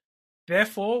involvement.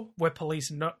 Therefore, were police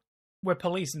not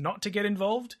to get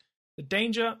involved, the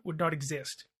danger would not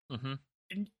exist. Mm-hmm.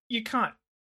 And you can't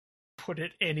put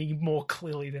it any more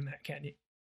clearly than that, can you?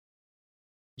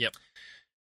 Yep.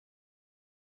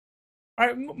 All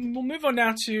right, we'll move on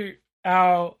now to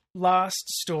our last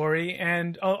story,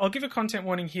 and I'll give a content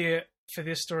warning here for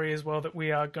this story as well, that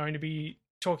we are going to be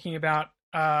talking about.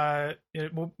 There'll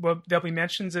be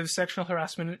mentions of sexual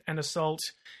harassment and assault,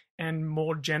 and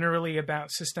more generally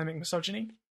about systemic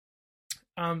misogyny.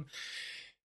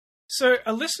 So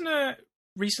a listener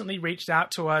recently reached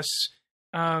out to us,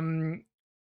 telling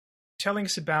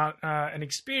us about an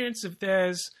experience of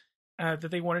theirs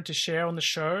that they wanted to share on the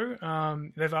show.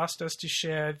 They've asked us to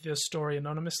share the story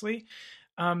anonymously.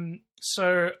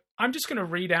 So I'm just going to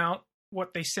read out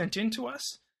what they sent in to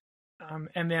us.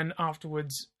 And then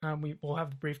afterwards, we will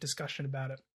have a brief discussion about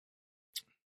it.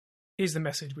 Here's the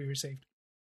message we received.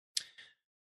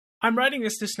 I'm writing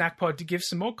this to SnackPod to give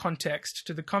some more context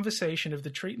to the conversation of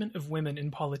the treatment of women in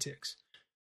politics.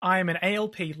 I am an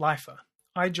ALP lifer.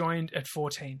 I joined at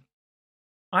 14.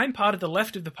 I'm part of the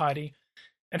left of the party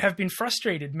and have been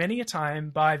frustrated many a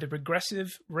time by the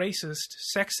regressive, racist,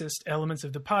 sexist elements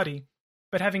of the party,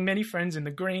 but having many friends in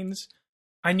the Greens,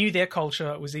 I knew their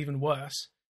culture was even worse.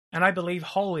 And I believe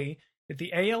wholly that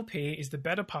the ALP is the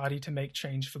better party to make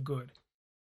change for good.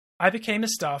 I became a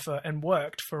staffer and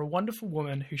worked for a wonderful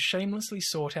woman who shamelessly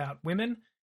sought out women,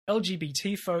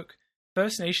 LGBT folk,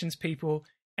 First Nations people,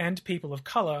 and people of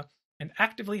colour, and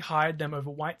actively hired them over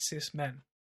white cis men.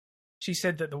 She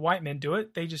said that the white men do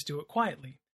it, they just do it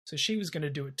quietly. So she was going to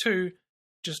do it too,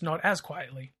 just not as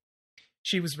quietly.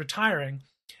 She was retiring,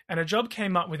 and a job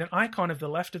came up with an icon of the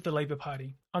left of the Labour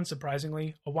Party,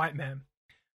 unsurprisingly, a white man.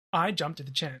 I jumped at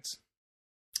the chance.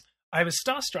 I was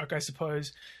starstruck, I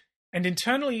suppose, and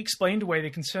internally explained away the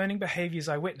concerning behaviours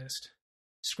I witnessed.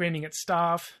 Screaming at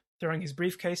staff, throwing his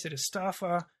briefcase at a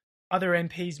staffer, other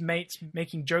MPs' mates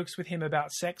making jokes with him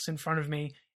about sex in front of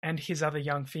me and his other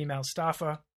young female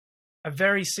staffer. A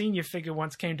very senior figure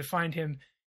once came to find him,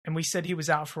 and we said he was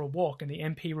out for a walk, and the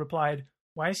MP replied,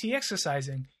 "Why is he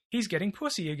exercising? He's getting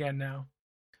pussy again now."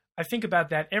 I think about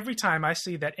that every time I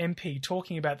see that MP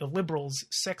talking about the Liberals'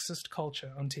 sexist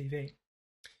culture on TV.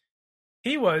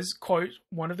 He was, quote,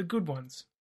 one of the good ones.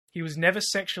 He was never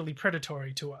sexually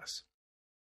predatory to us.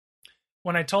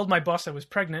 When I told my boss I was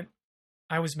pregnant,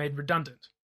 I was made redundant.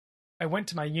 I went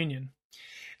to my union.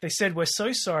 They said, "We're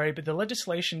so sorry, but the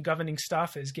legislation governing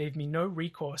staffers gave me no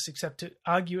recourse except to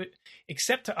argue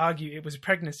it was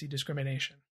pregnancy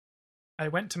discrimination." I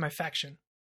went to my faction.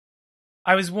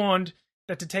 I was warned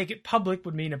that to take it public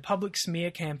would mean a public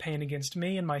smear campaign against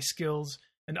me and my skills,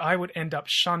 and I would end up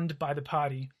shunned by the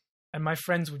party, and my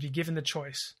friends would be given the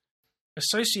choice: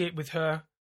 associate with her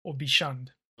or be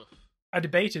shunned. I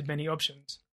debated many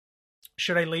options.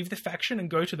 Should I leave the faction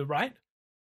and go to the right?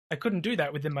 I couldn't do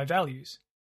that within my values.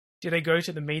 Did I go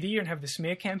to the media and have the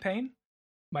smear campaign?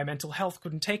 My mental health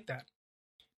couldn't take that.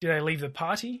 Did I leave the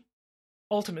party?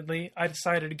 Ultimately, I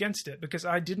decided against it because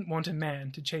I didn't want a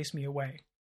man to chase me away.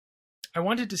 I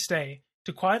wanted to stay,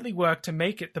 to quietly work to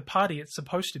make it the party it's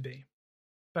supposed to be.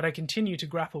 But I continue to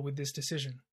grapple with this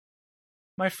decision.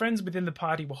 My friends within the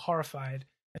party were horrified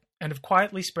and have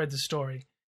quietly spread the story,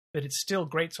 but it still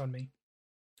grates on me.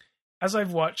 As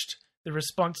I've watched the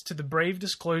response to the brave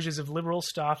disclosures of Liberal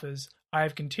staffers, I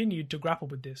have continued to grapple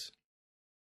with this.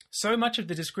 So much of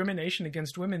the discrimination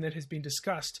against women that has been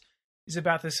discussed is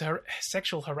about this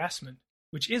sexual harassment,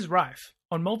 which is rife.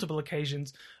 On multiple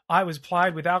occasions, I was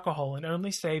plied with alcohol and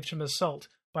only saved from assault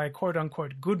by a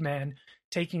quote-unquote good man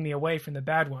taking me away from the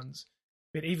bad ones.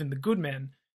 But even the good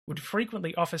men would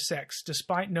frequently offer sex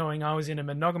despite knowing I was in a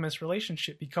monogamous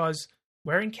relationship because,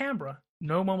 we're in Canberra,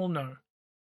 no one will know.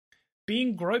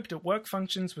 Being groped at work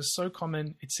functions was so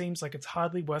common, it seems like it's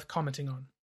hardly worth commenting on.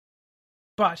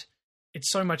 But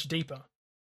it's so much deeper.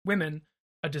 Women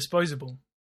are disposable.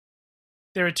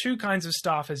 There are two kinds of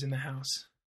staffers in the house: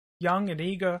 young and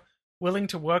eager, willing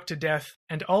to work to death,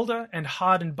 and older and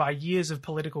hardened by years of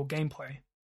political gameplay.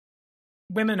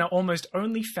 Women are almost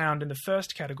only found in the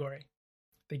first category.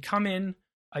 They come in,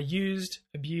 are used,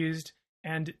 abused,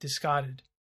 and discarded.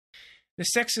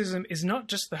 The sexism is not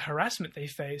just the harassment they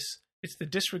face, it's the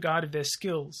disregard of their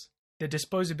skills, their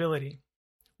disposability.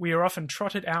 We are often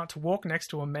trotted out to walk next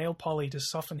to a male poly to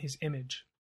soften his image.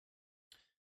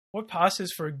 What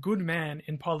passes for a good man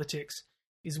in politics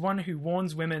is one who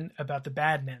warns women about the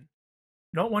bad men.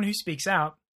 Not one who speaks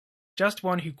out, just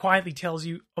one who quietly tells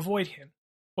you, avoid him,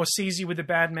 or sees you with a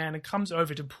bad man and comes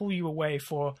over to pull you away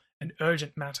for an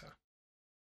urgent matter.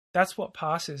 That's what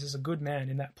passes as a good man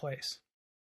in that place.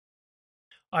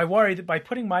 I worry that by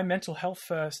putting my mental health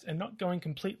first and not going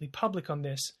completely public on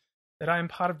this, that I am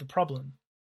part of the problem.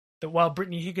 That while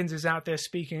Brittany Higgins is out there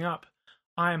speaking up,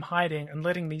 I am hiding and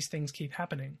letting these things keep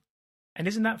happening. And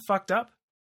isn't that fucked up?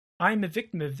 I am a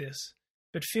victim of this,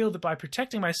 but feel that by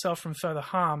protecting myself from further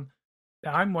harm,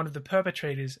 that I'm one of the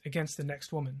perpetrators against the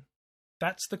next woman.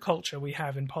 That's the culture we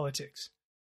have in politics.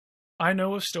 I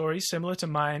know of stories similar to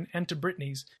mine and to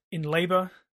Brittany's in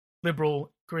Labour,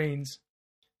 Liberal, Greens.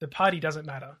 The party doesn't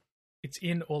matter. It's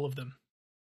in all of them.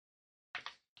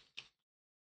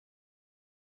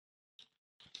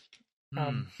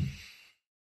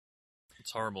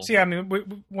 It's horrible. So yeah, I mean, we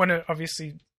want to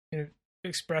obviously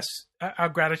express our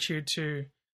gratitude to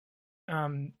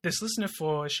this listener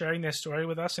for sharing their story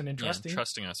with us and entrusting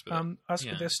trusting us with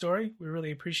with their story. We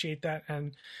really appreciate that,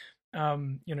 and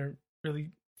really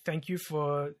thank you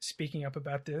for speaking up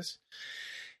about this.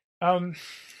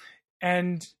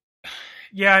 And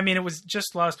yeah, I mean, it was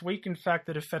just last week, in fact,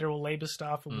 that a federal Labor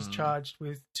staffer was charged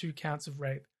with 2 counts of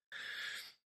rape.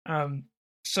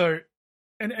 So,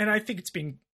 and I think it's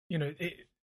been,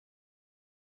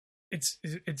 it's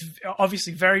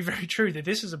obviously very, very true that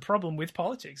this is a problem with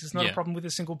politics. It's not a problem with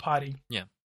a single party. Yeah.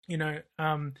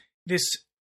 This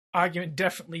argument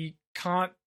definitely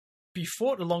can't be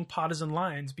fought along partisan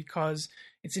lines because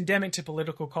it's endemic to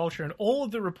political culture, and all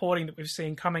of the reporting that we've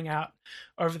seen coming out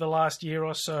over the last year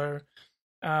or so,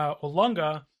 or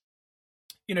longer,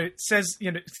 it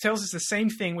tells us the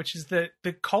same thing, which is that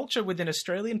the culture within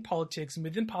Australian politics and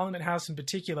within Parliament House in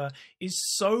particular is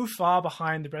so far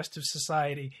behind the rest of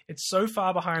society. It's so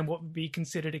far behind what would be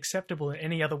considered acceptable in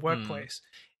any other workplace.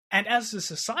 And as a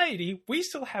society, we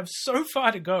still have so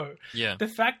far to go. Yeah. The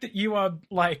fact that you are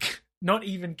not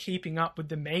even keeping up with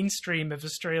the mainstream of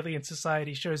Australian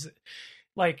society shows that,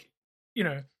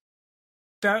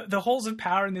 the halls of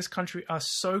power in this country are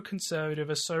so conservative,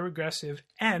 are so regressive,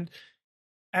 and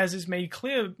as is made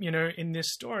clear, in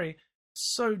this story,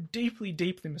 so deeply,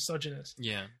 deeply misogynist.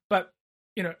 Yeah. But,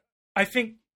 I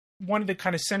think one of the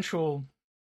kind of central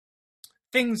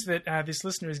things that this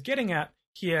listener is getting at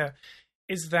here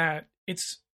is that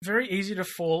it's very easy to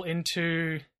fall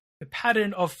into the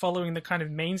pattern of following the kind of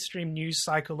mainstream news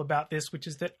cycle about this, which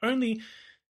is that only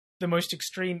the most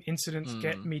extreme incidents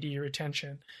get media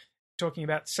attention. Talking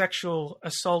about sexual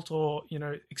assault or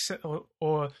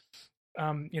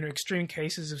extreme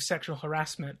cases of sexual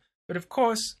harassment. But of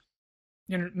course,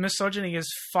 misogyny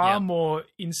is far more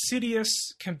insidious,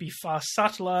 can be far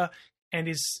subtler, and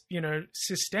is,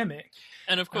 systemic.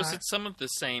 And of course, it's some of the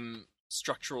same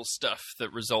structural stuff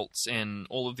that results in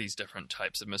all of these different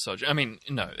types of misogyny. I mean,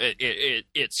 no,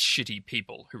 it's shitty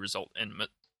people who result in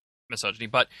misogyny.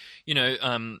 But,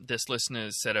 this listener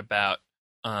said about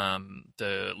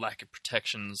the lack of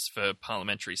protections for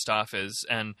parliamentary staffers,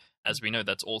 and as we know,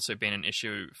 that's also been an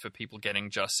issue for people getting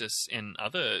justice in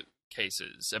other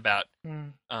cases about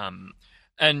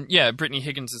and Brittany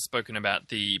Higgins has spoken about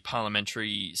the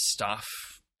Parliamentary Staff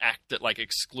Act that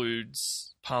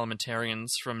excludes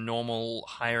parliamentarians from normal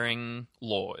hiring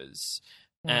laws,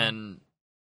 and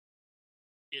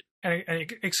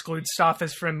it excludes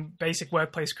staffers from basic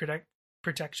workplace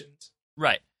protections.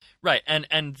 Right,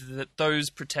 and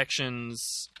those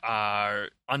protections are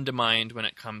undermined when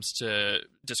it comes to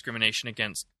discrimination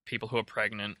against people who are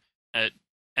pregnant,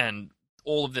 and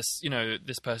all of this.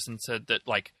 This person said that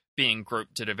being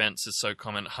grouped at events is so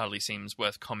common, it hardly seems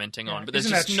worth commenting on. But there's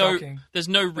just there's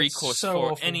no recourse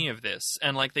for any of this,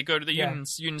 and they go to the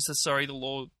unions. Unions say sorry, the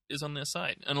law is on their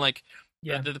side, and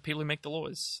they're the people who make the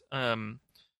laws. And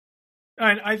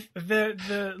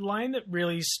the line that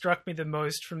really struck me the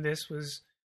most from this was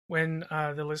when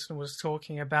the listener was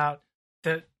talking about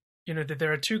that, that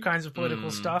there are 2 kinds of political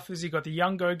staffers. You've got the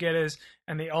young go-getters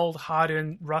and the old,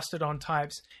 hardened, rusted-on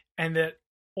types, and that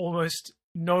almost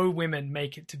no women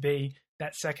make it to be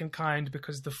that second kind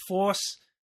because the force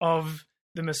of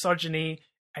the misogyny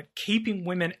at keeping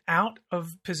women out of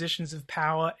positions of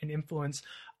power and influence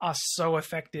are so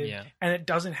effective. Yeah. And it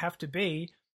doesn't have to be,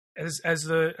 as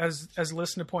the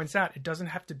listener points out, it doesn't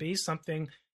have to be something.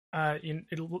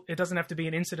 It doesn't have to be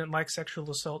an incident like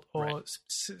sexual assault or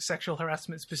sexual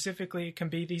harassment specifically. It can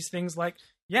be these things like,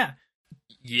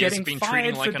 Years getting been fired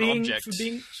treating like for an being object. for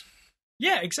being.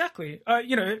 Yeah, exactly.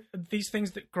 These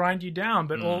things that grind you down,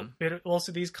 but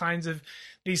also these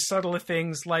subtler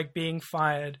things like being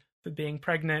fired for being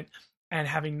pregnant and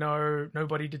having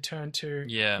nobody to turn to.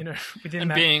 Yeah. Within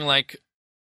And that. being like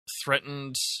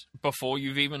threatened before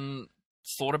you've even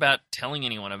thought about telling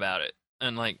anyone about it.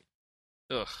 And like,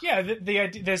 ugh. Yeah, the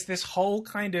idea, there's this whole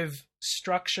kind of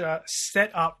structure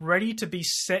set up, ready to be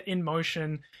set in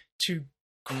motion to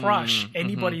crush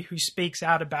anybody who speaks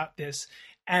out about this.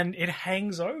 And it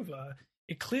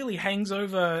clearly hangs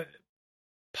over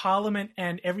Parliament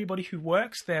and everybody who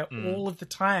works there all of the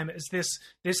time as this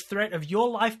threat of your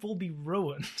life will be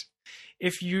ruined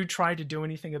if you try to do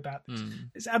anything about this.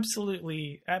 It's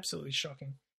absolutely, absolutely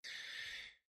shocking.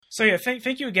 So yeah,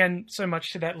 thank you again so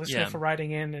much to that listener for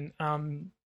writing in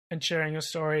and sharing your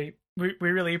story. We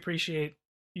really appreciate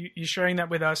you sharing that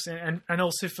with us, and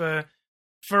also for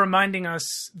reminding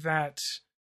us that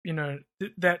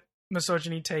that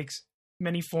misogyny takes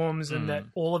many forms and that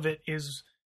all of it is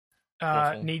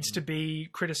needs to be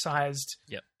criticized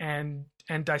and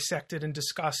dissected and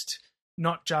discussed,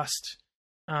 not just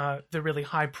the really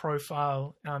high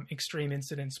profile extreme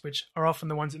incidents, which are often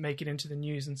the ones that make it into the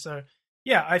news. And so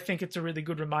yeah, I think it's a really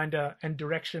good reminder and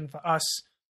direction for us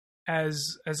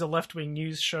as a left-wing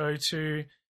news show to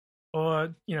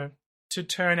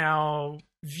turn our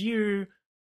view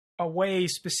away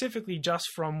specifically just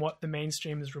from what the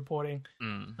mainstream is reporting,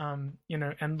 and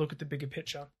look at the bigger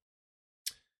picture.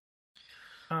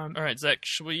 All right, Zach,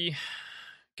 should we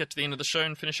get to the end of the show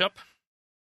and finish up?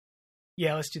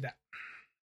 Yeah, let's do that.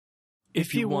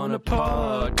 If you want a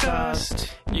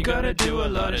podcast, you gotta do a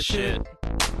lot of shit.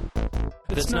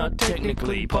 That's not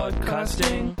technically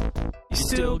podcasting. You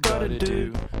still gotta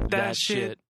do that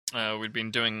shit. We've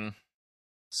been doing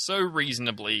so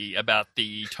reasonably about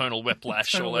the tonal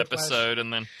whiplash Tonal all whiplash. episode,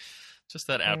 and then just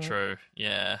that outro.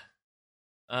 Yeah.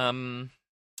 Well,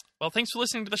 thanks for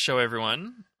listening to the show,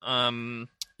 everyone.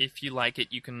 If you like it,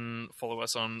 you can follow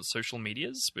us on social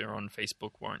medias. We're on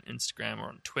Facebook, we're on Instagram, we're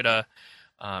on Twitter.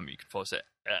 You can follow us at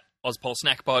Ozpol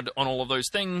Snackpod on all of those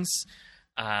things.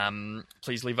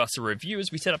 Please leave us a review.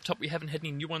 As we said up top, we haven't had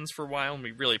any new ones for a while, and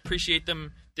we really appreciate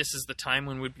them. This is the time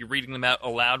when we'd be reading them out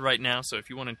aloud right now, so if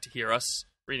you wanted to hear us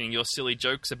reading your silly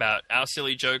jokes about our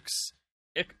silly jokes,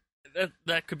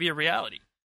 that could be a reality.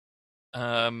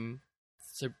 So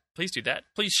please do that.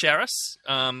 Please share us.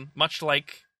 Much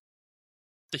like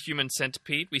the human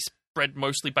centipede, we spread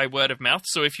mostly by word of mouth,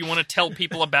 so if you want to tell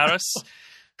people about us,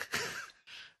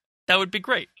 that would be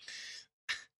great.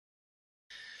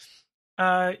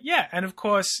 Yeah, and of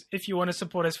course, if you want to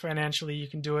support us financially, you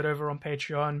can do it over on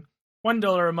Patreon.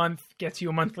 $1 a month gets you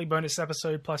a monthly bonus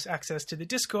episode plus access to the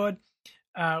Discord,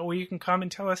 where you can come and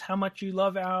tell us how much you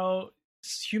love our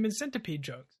human centipede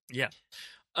jokes. Yeah.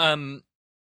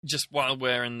 Just while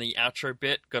we're in the outro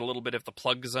bit, got a little bit of the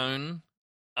plug zone.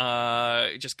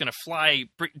 Just going to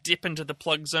dip into the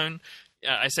plug zone.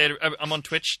 I said I'm on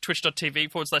Twitch,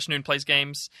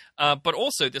 twitch.tv/noonplaysgames. But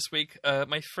also this week,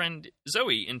 my friend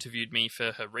Zoe interviewed me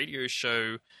for her radio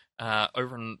show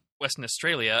over in Western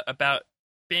Australia about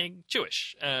being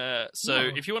Jewish.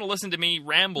 If you want to listen to me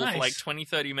ramble for like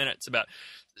 20-30 minutes about...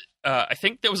 I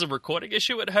think there was a recording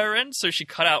issue at her end, so she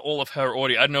cut out all of her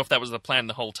audio. I don't know if that was the plan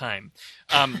the whole time.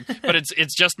 But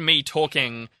it's just me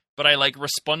talking... But I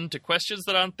respond to questions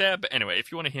that aren't there. But anyway, if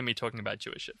you want to hear me talking about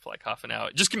Jewish shit for half an hour,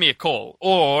 just give me a call,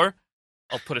 or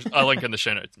I'll put a link in the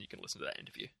show notes and you can listen to that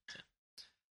interview.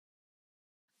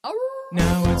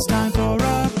 Now it's time for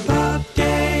a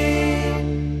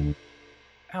update.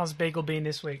 How's Bagel been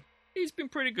this week? He's been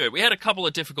pretty good. We had a couple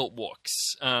of difficult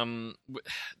walks. There's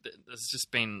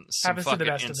just been some Happens to the fucking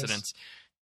best of us. incidents.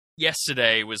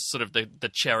 Yesterday was sort of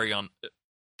the cherry on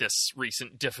this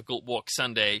recent difficult walk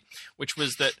Sunday, which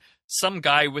was that some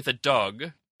guy with a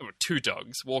dog, or two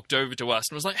dogs, walked over to us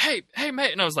and was like, hey,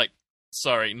 mate. And I was like,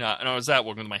 sorry, no. And I was out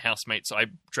walking with my housemate, so I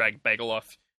dragged Bagel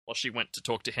off while she went to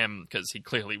talk to him, because he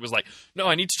clearly was like, no,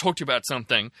 I need to talk to you about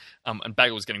something. And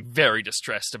Bagel was getting very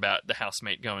distressed about the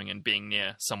housemate going and being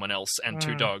near someone else and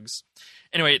two dogs.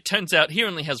 Anyway, it turns out he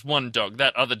only has one dog.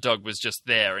 That other dog was just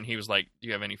there, and he was like, do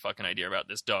you have any fucking idea about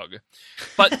this dog?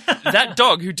 But that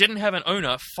dog, who didn't have an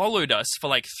owner, followed us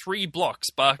for 3 blocks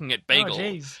barking at Bagel.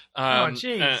 Oh,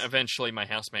 jeez. Eventually, my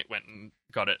housemate went and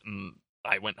got it, and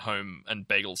I went home, and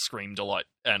Bagel screamed a lot,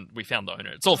 and we found the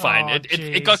owner. It's all fine. Oh,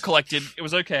 It got collected. It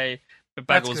was okay, but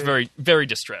Bagel was very, very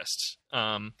distressed.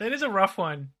 That is a rough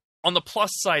one. On the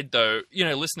plus side, though,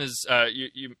 listeners,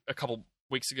 you a couple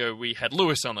weeks ago, we had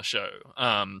Lewis on the show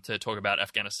to talk about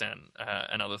Afghanistan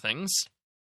and other things.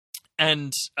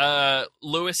 And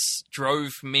Lewis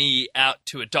drove me out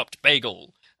to adopt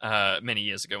Bagel many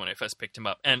years ago when I first picked him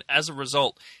up. And as a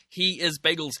result, he is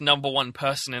Bagel's #1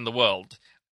 person in the world.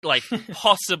 Like,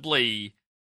 possibly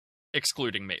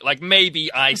excluding me. Like,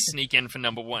 maybe I sneak in for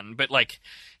 #1, but, like,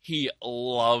 he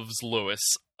loves Lewis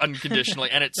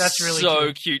unconditionally. And it's That's really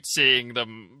so cute seeing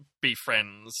them be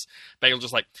friends. Bagel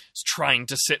just, like, is trying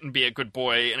to sit and be a good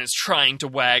boy, and is trying to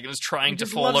wag, and is trying to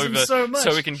just fall loves him over so much.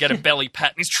 so he can get a belly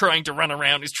pat, and he's trying to run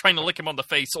around, he's trying to lick him on the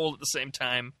face all at the same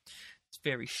time. It's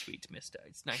very sweet, mister.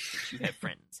 It's nice that you have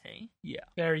friends, hey? Yeah.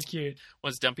 Very cute.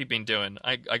 What's Dumpy been doing?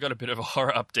 I got a bit of a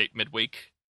horror update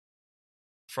midweek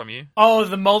from you. Oh,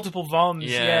 the multiple voms.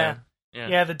 Yeah.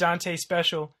 Yeah, the Dante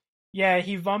special. Yeah,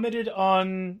 he vomited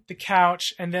on the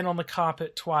couch and then on the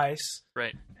carpet twice.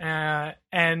 Right.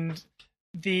 And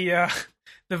the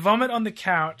vomit on the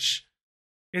couch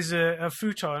is a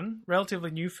futon, relatively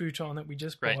new futon that we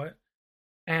just bought. Right.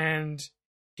 And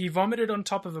he vomited on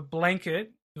top of a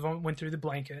blanket. The vomit went through the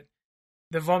blanket.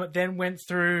 The vomit then went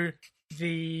through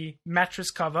the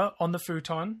mattress cover on the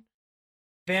futon.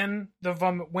 Then the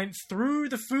vomit went through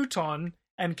the futon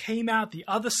and came out the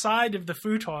other side of the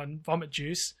futon, vomit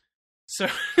juice. So,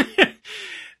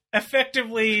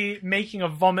 effectively making a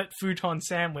vomit futon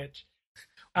sandwich.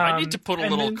 I need to put a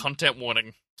little content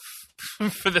warning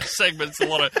for this segment. It's a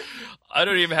lot of... I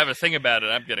don't even have a thing about it.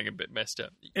 I'm getting a bit messed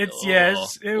up. It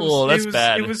that's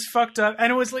bad. It was fucked up,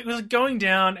 and it was going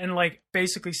down and like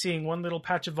basically seeing one little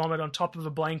patch of vomit on top of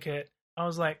a blanket. I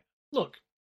was like, look,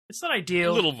 it's not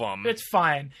ideal. Little vom. It's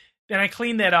fine. Then I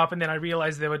cleaned that up, and then I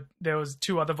realized there was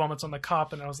 2 other vomits on the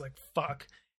carpet, and I was like, fuck.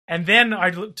 And then I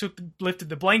lifted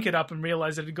the blanket up and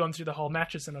realized it had gone through the whole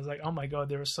mattress, and I was like, oh my god,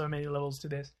 there are so many levels to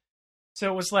this. So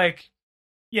it was like,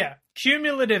 yeah,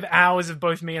 cumulative hours of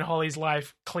both me and Holly's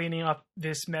life cleaning up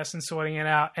this mess and sorting it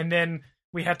out, and then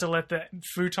we had to let the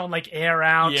futon like air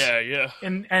out. Yeah.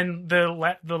 And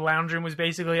the lounge room was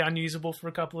basically unusable for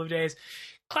a couple of days.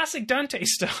 Classic Dante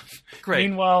stuff. Great.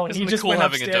 Meanwhile, Isn't he it just cool went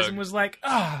having a upstairs dog? and was like,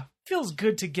 feels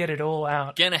good to get it all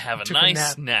out. Gonna have a Took a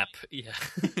nice nap. nap. Yeah.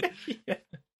 Yeah.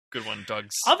 Good one,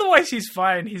 dogs. Otherwise, he's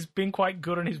fine. He's been quite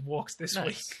good on his walks this week.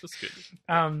 Nice. That's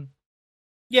good.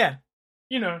 Yeah,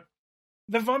 you know,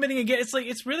 the vomiting again. It's like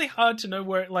it's really hard to know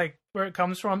where it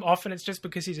comes from. Often it's just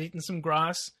because he's eaten some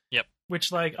grass. Yep.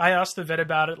 Which, like, I asked the vet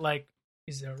about it. Like,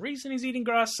 is there a reason he's eating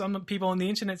grass? Some people on the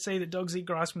internet say that dogs eat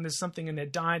grass when there's something in their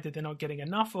diet that they're not getting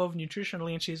enough of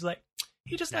nutritionally, and she's like,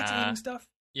 he just likes eating stuff.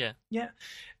 Yeah. Yeah.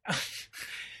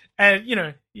 And you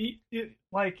know,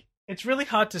 it's really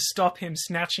hard to stop him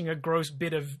snatching a gross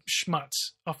bit of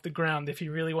schmutz off the ground if he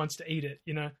really wants to eat it,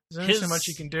 you know? There's only so much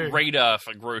you can do. His radar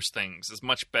for gross things is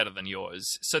much better than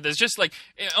yours. So there's just like,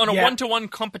 on a one-to-one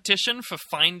competition for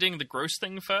finding the gross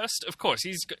thing first, of course,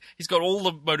 he's got all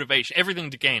the motivation, everything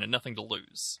to gain and nothing to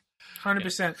lose.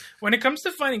 100%. When it comes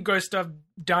to finding gross stuff,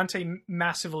 Dante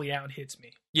massively out-hits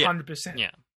me. Yeah. 100%.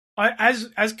 Yeah.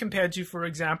 As compared to, for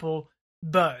example,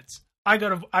 birds. I've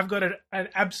got an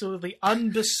absolutely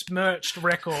unbesmirched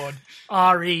record.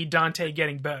 RE Dante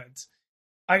getting birds.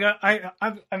 I'm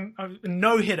a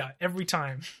no hitter every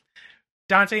time.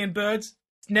 Dante and birds,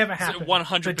 it's never happened.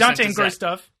 100%. But Dante and gross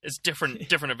stuff, it's different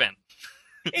event.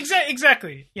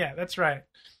 Exactly. Yeah, that's right.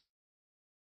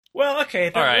 Well, okay,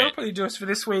 that'll probably do us for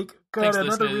this week. God, Thanks,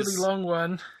 another listeners. really long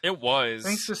one. It was.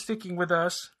 Thanks for sticking with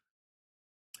us.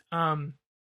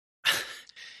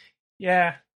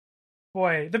 Yeah.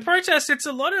 Boy, the protest, it's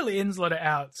a lot of ins, a lot of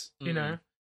outs, you know?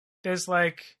 There's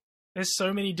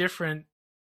so many different...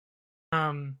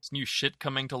 There's new shit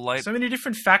coming to light. So many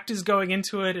different factors going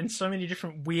into it, and so many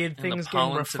different weird things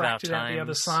getting refracted out the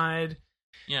other side.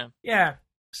 Yeah. Yeah.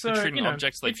 So, treating you know,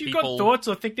 objects like if you've people... got thoughts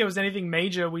or think there was anything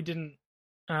major we didn't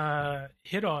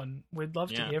hit on, we'd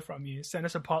love to hear from you. Send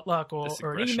us a potluck or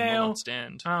an email,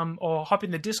 or hop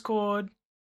in the Discord.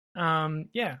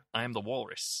 Yeah. I am the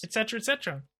walrus. Etc.,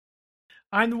 etc.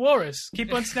 I'm the walrus.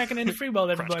 Keep on snacking into free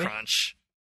world, everybody. Crunch, crunch.